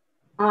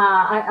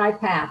 I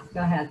passed.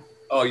 Go ahead.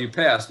 Oh, you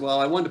passed. Well,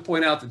 I wanted to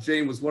point out that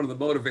Jane was one of the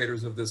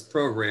motivators of this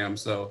program,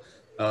 so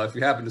If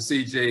you happen to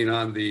see Jane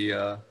on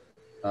the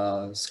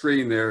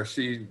screen there,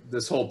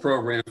 this whole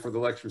program for the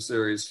lecture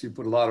series, she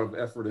put a lot of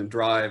effort and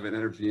drive and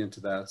energy into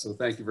that. So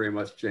thank you very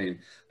much, Jane.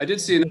 I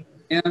did see an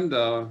hand,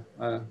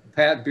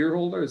 Pat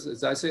Beerholder,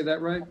 did I say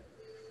that right?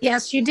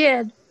 Yes, you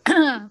did.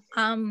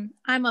 I'm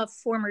a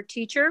former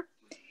teacher,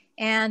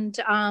 and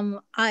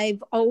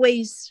I've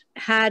always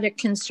had a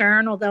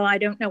concern, although I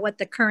don't know what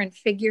the current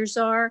figures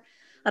are,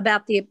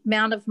 about the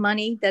amount of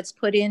money that's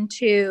put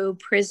into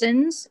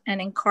prisons and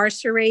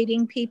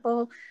incarcerating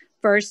people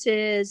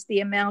versus the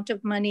amount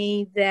of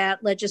money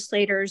that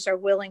legislators are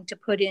willing to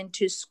put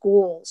into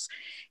schools.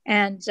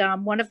 And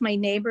one of my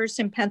neighbors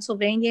in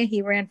Pennsylvania,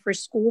 he ran for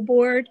school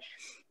board.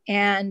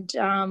 And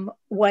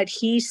what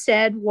he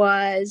said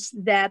was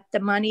that the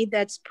money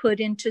that's put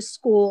into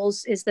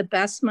schools is the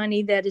best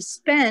money that is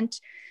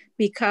spent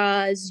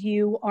because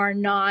you are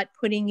not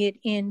putting it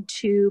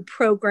into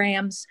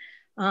programs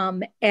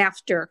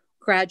after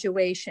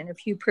graduation.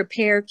 If you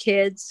prepare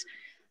kids,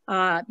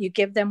 you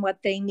give them what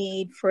they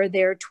need for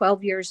their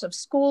 12 years of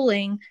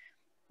schooling,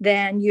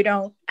 then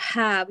you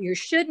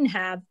shouldn't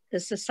have the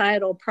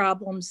societal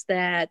problems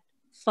that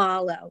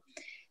follow.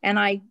 And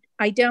I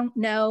don't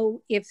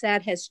know if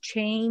that has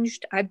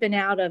changed. I've been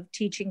out of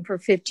teaching for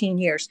 15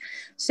 years.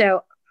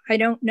 So I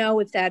don't know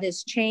if that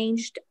has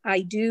changed.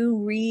 I do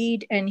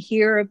read and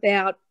hear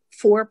about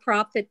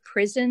for-profit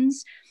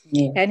prisons.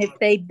 Yeah. And if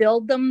they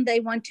build them, they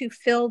want to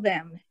fill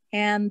them.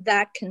 And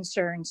that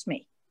concerns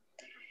me.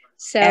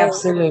 So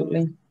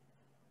absolutely.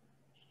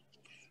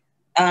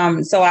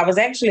 So I was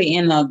actually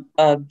in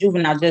a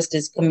juvenile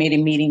justice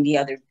committee meeting the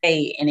other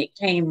day, and it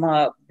came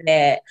up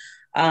that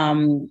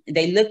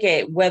they look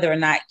at whether or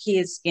not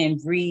kids can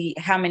read,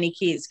 how many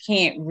kids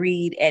can't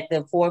read at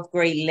the 4th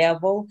grade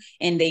level,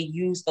 and they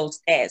use those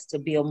stats to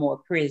build more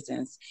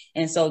prisons.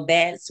 And so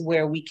that's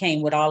where we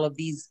came with all of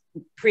these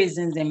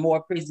prisons and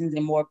more prisons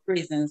and more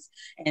prisons.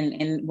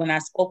 And when I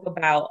spoke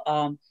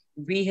about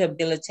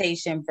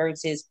rehabilitation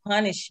versus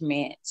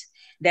punishment,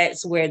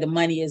 that's where the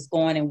money is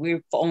going, and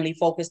we're only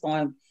focused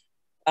on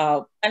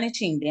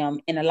punishing them.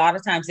 And a lot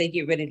of times they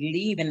get ready to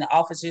leave and the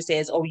officer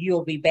says, oh,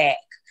 you'll be back.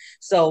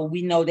 So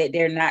we know that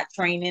they're not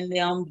training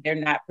them, they're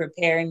not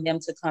preparing them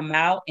to come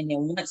out. And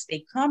then once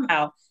they come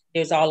out,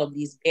 there's all of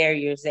these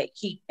barriers that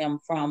keep them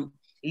from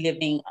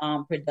living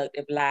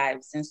productive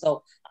lives. And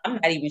so I'm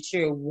not even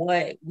sure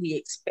what we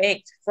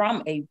expect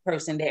from a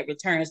person that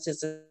returns to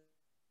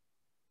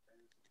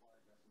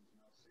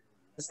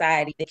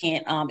society. They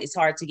can't, it's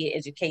hard to get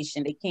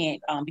education. They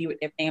can't be with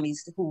their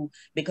families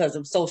because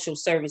of social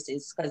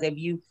services. Because if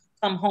you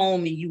come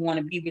home and you want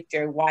to be with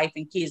your wife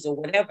and kids or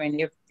whatever, and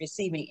they're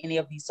receiving any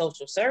of these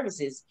social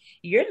services,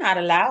 you're not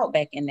allowed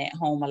back in that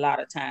home a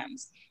lot of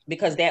times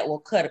because that will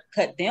cut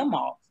them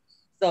off.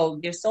 So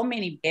there's so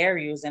many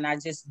barriers, and I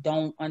just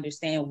don't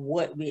understand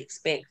what we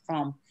expect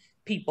from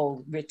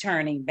people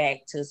returning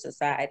back to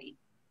society.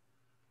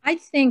 I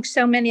think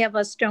so many of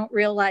us don't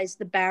realize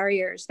the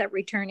barriers that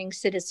returning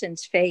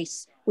citizens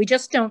face. We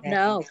just don't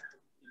know.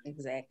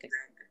 Exactly.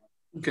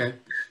 Okay.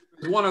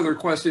 There's one other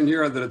question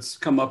here that's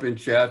come up in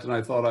chat, and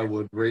I thought I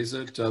would raise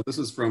it. This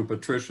is from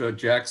Patricia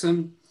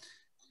Jackson,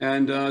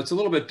 and it's a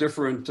little bit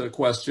different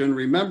question.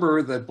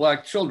 Remember that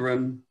Black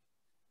children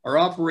are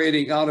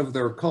operating out of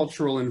their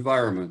cultural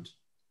environment.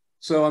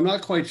 So I'm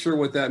not quite sure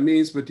what that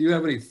means, but do you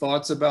have any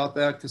thoughts about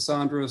that,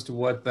 Cassandra, as to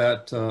what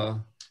that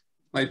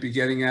might be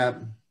getting at?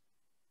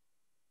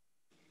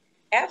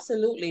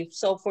 Absolutely.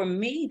 So for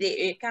me,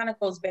 it kind of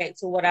goes back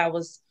to what I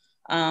was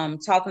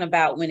talking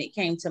about when it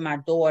came to my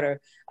daughter.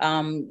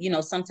 You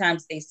know,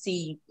 sometimes they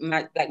see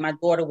my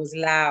daughter was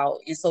loud,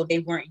 and so they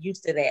weren't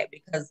used to that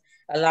because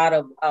a lot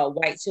of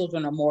white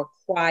children are more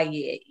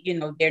quiet. You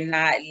know, they're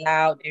not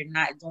loud, they're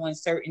not doing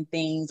certain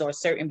things or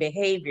certain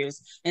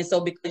behaviors. And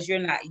so because you're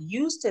not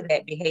used to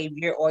that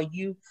behavior, or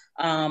you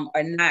are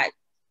not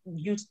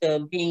used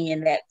to being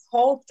in that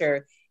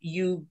culture,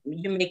 you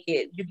give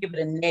it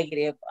a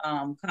negative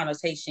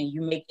connotation.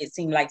 You make it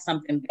seem like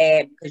something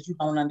bad because you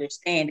don't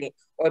understand it,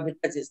 or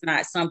because it's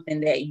not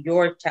something that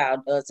your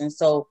child does. And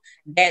so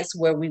that's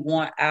where we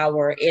want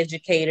our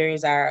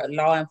educators, our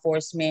law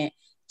enforcement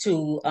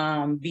to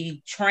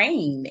be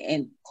trained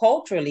and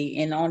culturally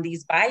and on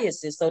these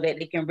biases, so that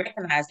they can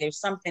recognize there's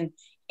something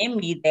in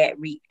me that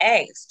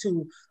reacts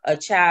to a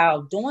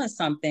child doing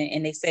something,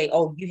 and they say,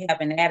 oh, you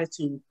have an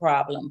attitude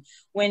problem.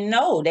 When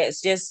no,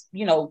 that's just,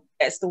 you know,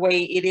 that's the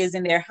way it is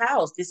in their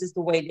house. This is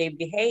the way they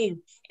behave,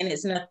 and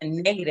it's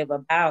nothing negative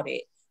about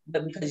it.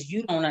 But because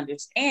you don't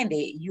understand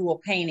it, you will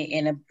paint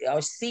it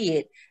or see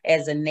it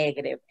as a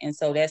negative. And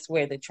so that's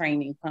where the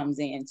training comes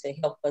in to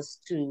help us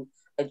to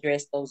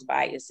address those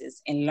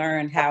biases and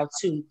learn how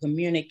to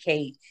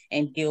communicate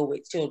and deal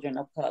with children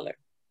of color.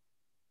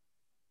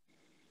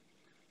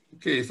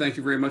 Okay, thank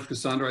you very much,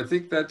 Cassandra. I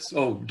think that's,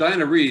 oh,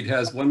 Diana Reed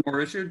has one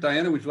more issue.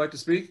 Diana, would you like to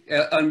speak?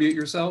 Unmute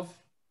yourself.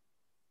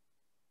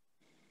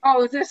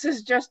 Oh, this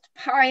is just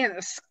pie in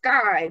the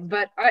sky,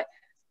 but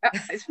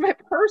it's my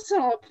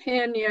personal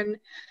opinion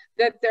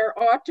that there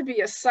ought to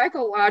be a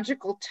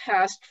psychological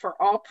test for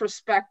all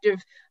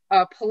prospective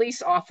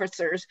police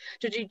officers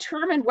to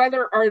determine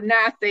whether or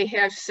not they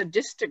have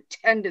sadistic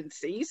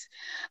tendencies,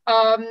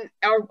 or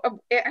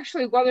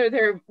actually whether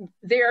they're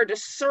there to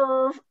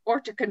serve or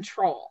to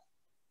control.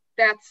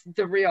 That's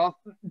the real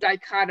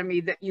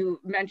dichotomy that you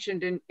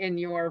mentioned in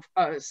your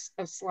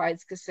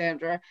slides,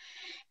 Cassandra.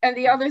 And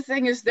the other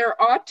thing is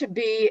there ought to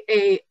be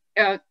a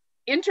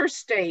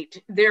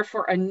interstate,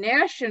 therefore a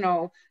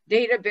national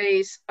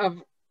database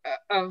of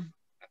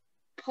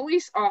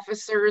police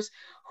officers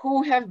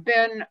who have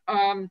been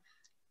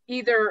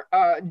either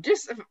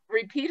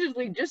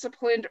repeatedly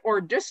disciplined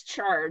or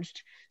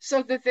discharged,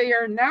 so that they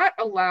are not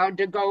allowed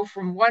to go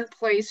from one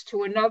place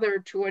to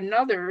another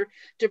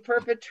to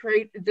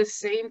perpetrate the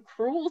same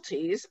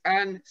cruelties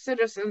on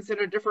citizens in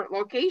a different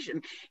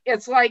location.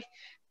 It's like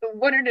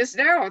what it is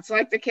now. It's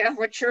like the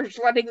Catholic Church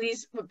letting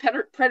these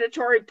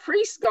predatory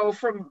priests go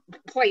from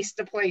place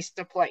to place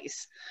to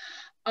place.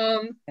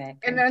 And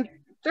then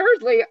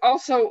thirdly,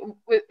 also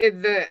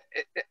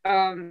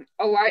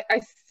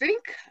I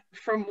think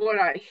from what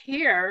I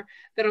hear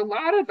that a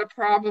lot of the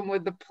problem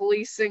with the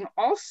policing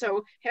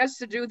also has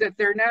to do that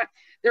there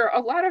are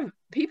a lot of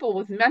people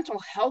with mental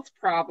health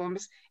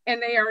problems,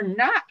 and they are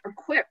not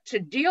equipped to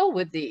deal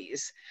with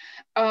these.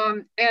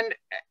 And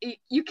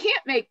you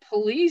can't make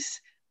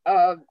police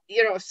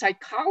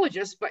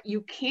psychologists, but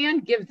you can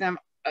give them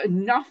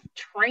enough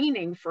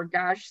training, for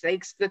gosh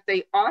sakes, that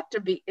they ought to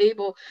be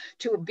able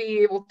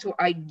to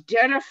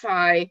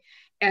identify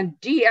and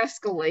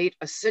de-escalate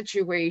a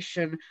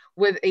situation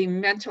with a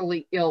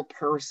mentally ill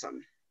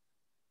person.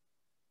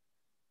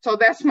 So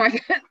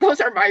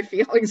those are my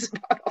feelings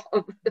about all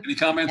of this. Any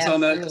comments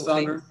on that,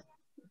 Cassandra?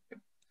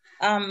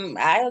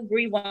 I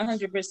agree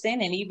 100%.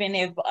 And even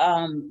if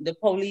the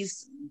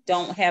police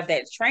don't have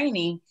that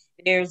training,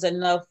 there's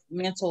enough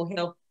mental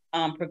health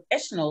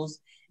professionals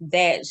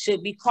that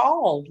should be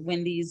called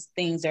when these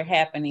things are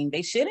happening.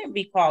 They shouldn't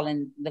be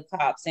calling the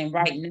cops. And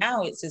right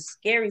now it's a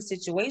scary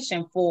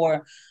situation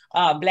for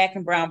Black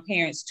and brown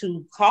parents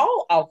to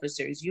call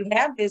officers. You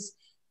have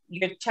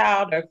your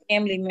child or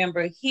family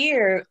member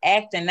here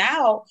acting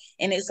out,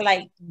 and it's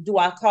like, do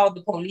I call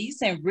the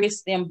police and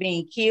risk them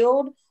being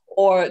killed?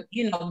 Or,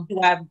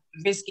 do I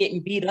risk getting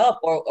beat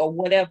up or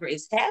whatever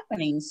is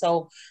happening?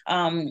 So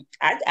I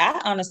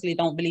honestly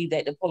don't believe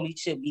that the police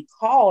should be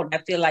called. I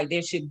feel like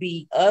there should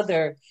be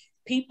other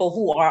people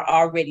who are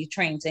already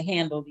trained to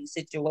handle these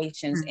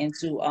situations and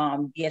to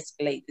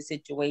de-escalate the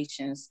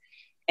situations.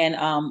 And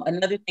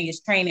another thing is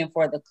training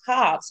for the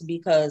cops,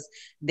 because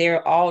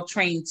they're all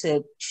trained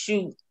to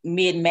shoot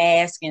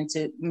mid-mask and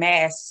to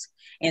mask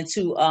and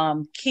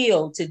to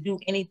kill, to do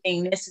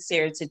anything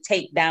necessary to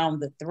take down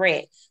the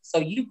threat. So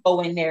you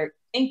go in there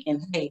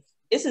thinking, hey,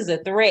 this is a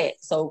threat,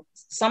 so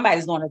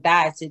somebody's going to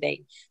die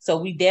today. So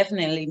we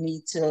definitely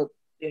need to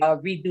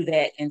redo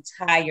that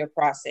entire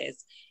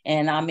process.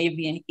 And I'm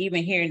even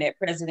hearing that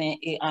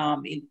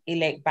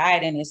President-elect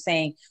Biden is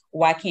saying,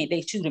 why can't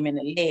they shoot him in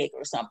the leg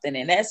or something?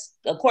 And that's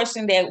a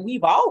question that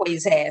we've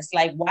always asked.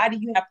 Like, why do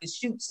you have to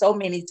shoot so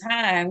many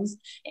times?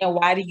 And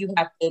why do you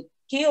have to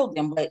kill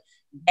them? But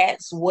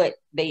that's what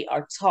they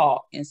are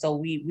taught. And so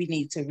we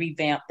need to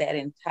revamp that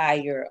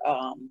entire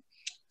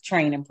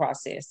training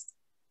process.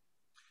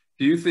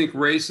 Do you think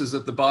race is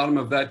at the bottom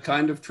of that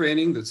kind of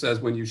training that says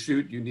when you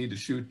shoot, you need to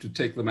shoot to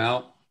take them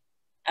out?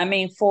 I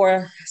mean,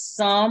 for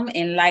some,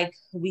 and like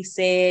we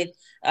said,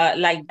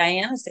 like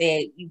Diana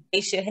said,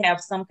 they should have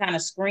some kind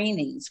of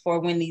screenings for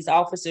when these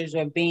officers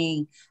are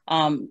being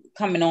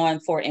coming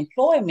on for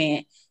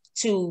employment,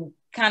 to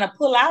kind of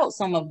pull out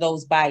some of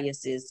those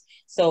biases.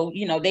 So,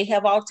 they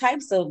have all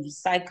types of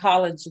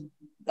psychological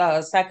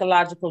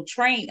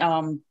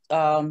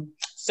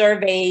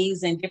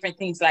surveys and different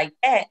things like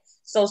that.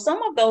 So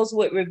some of those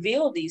would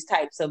reveal these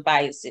types of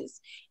biases,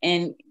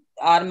 and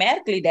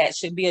automatically that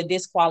should be a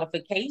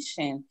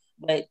disqualification.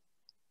 But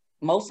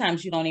most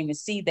times you don't even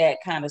see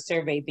that kind of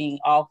survey being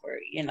offered,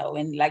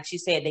 and like she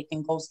said, they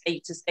can go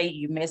state to state.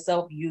 You mess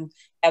up, you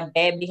have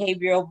bad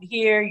behavior over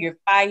here, you're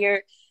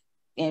fired,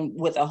 and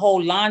with a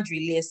whole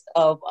laundry list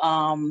of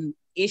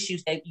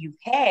issues that you've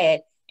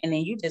had, and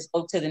then you just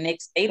go to the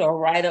next state or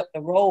right up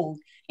the road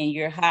and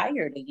you're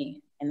hired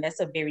again. And that's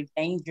a very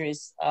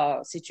dangerous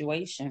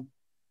situation.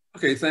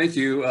 Okay, thank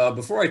you.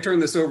 Before I turn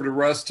this over to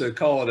Russ to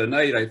call it a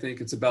night, I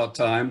think it's about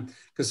time.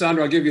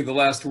 Cassandra, I'll give you the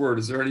last word.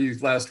 Is there any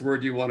last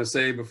word you want to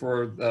say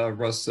before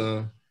Russ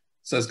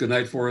says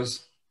goodnight for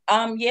us?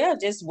 Yeah,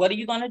 just what are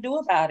you going to do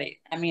about it?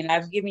 I mean,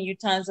 I've given you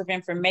tons of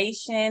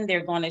information.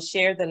 They're going to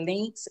share the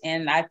links,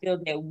 and I feel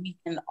that we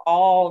can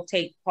all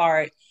take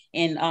part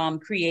in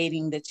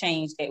creating the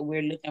change that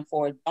we're looking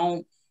for.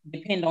 Don't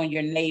depend on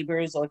your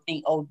neighbors or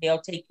think, oh,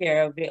 they'll take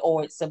care of it,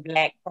 or it's a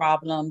Black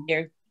problem.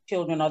 Their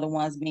children are the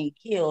ones being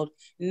killed.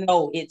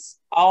 No, it's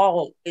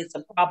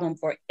a problem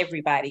for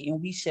everybody,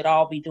 and we should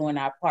all be doing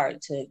our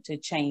part to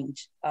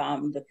change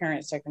the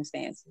current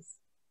circumstances.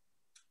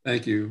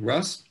 Thank you.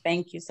 Russ?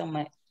 Thank you so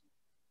much.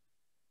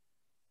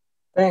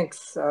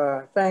 Thanks.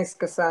 Thanks,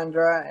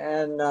 Cassandra.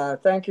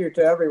 And thank you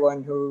to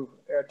everyone who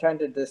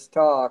attended this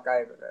talk.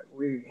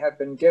 We have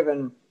been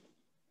given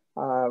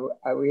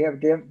We have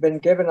been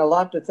given a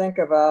lot to think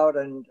about,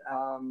 and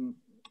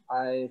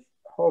I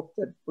hope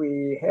that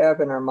we have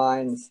in our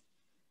minds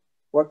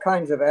what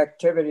kinds of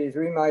activities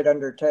we might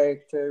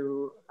undertake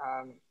to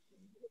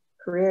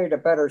create a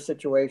better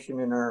situation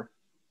in our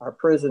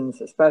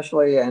prisons,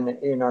 especially, and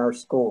in our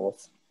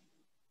schools.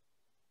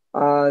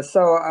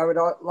 So I would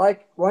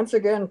like once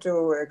again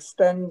to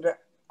extend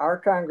our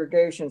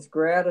congregation's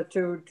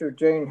gratitude to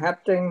Jane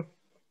Hepting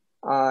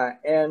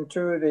and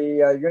to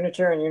the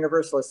Unitarian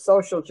Universalist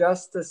Social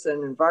Justice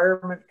and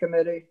Environment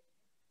Committee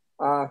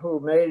who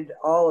made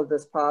all of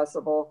this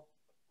possible,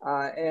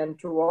 and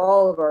to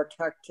all of our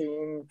tech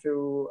team,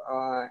 to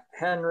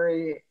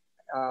Henry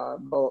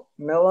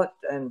Millett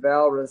and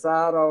Val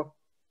Rosado,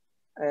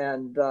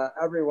 and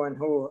everyone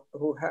who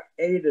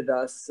aided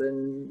us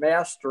in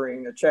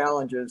mastering the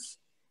challenges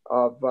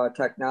of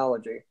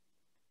technology.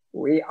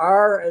 We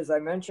are, as I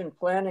mentioned,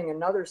 planning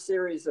another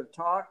series of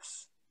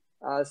talks,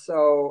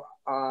 so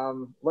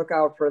look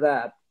out for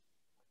that.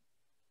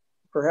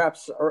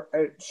 Perhaps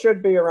it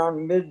should be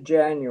around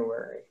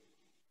mid-January.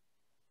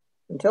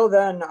 Until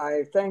then,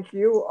 I thank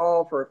you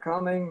all for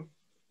coming,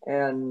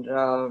 and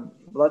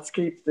let's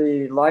keep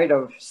the light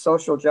of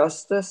social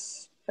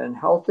justice and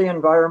healthy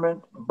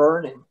environment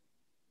burning.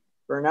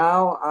 For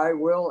now, I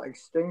will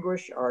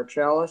extinguish our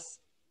chalice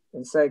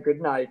and say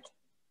good night.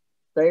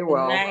 Stay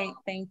well. Good night.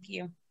 Thank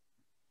you.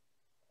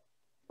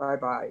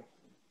 Bye-bye.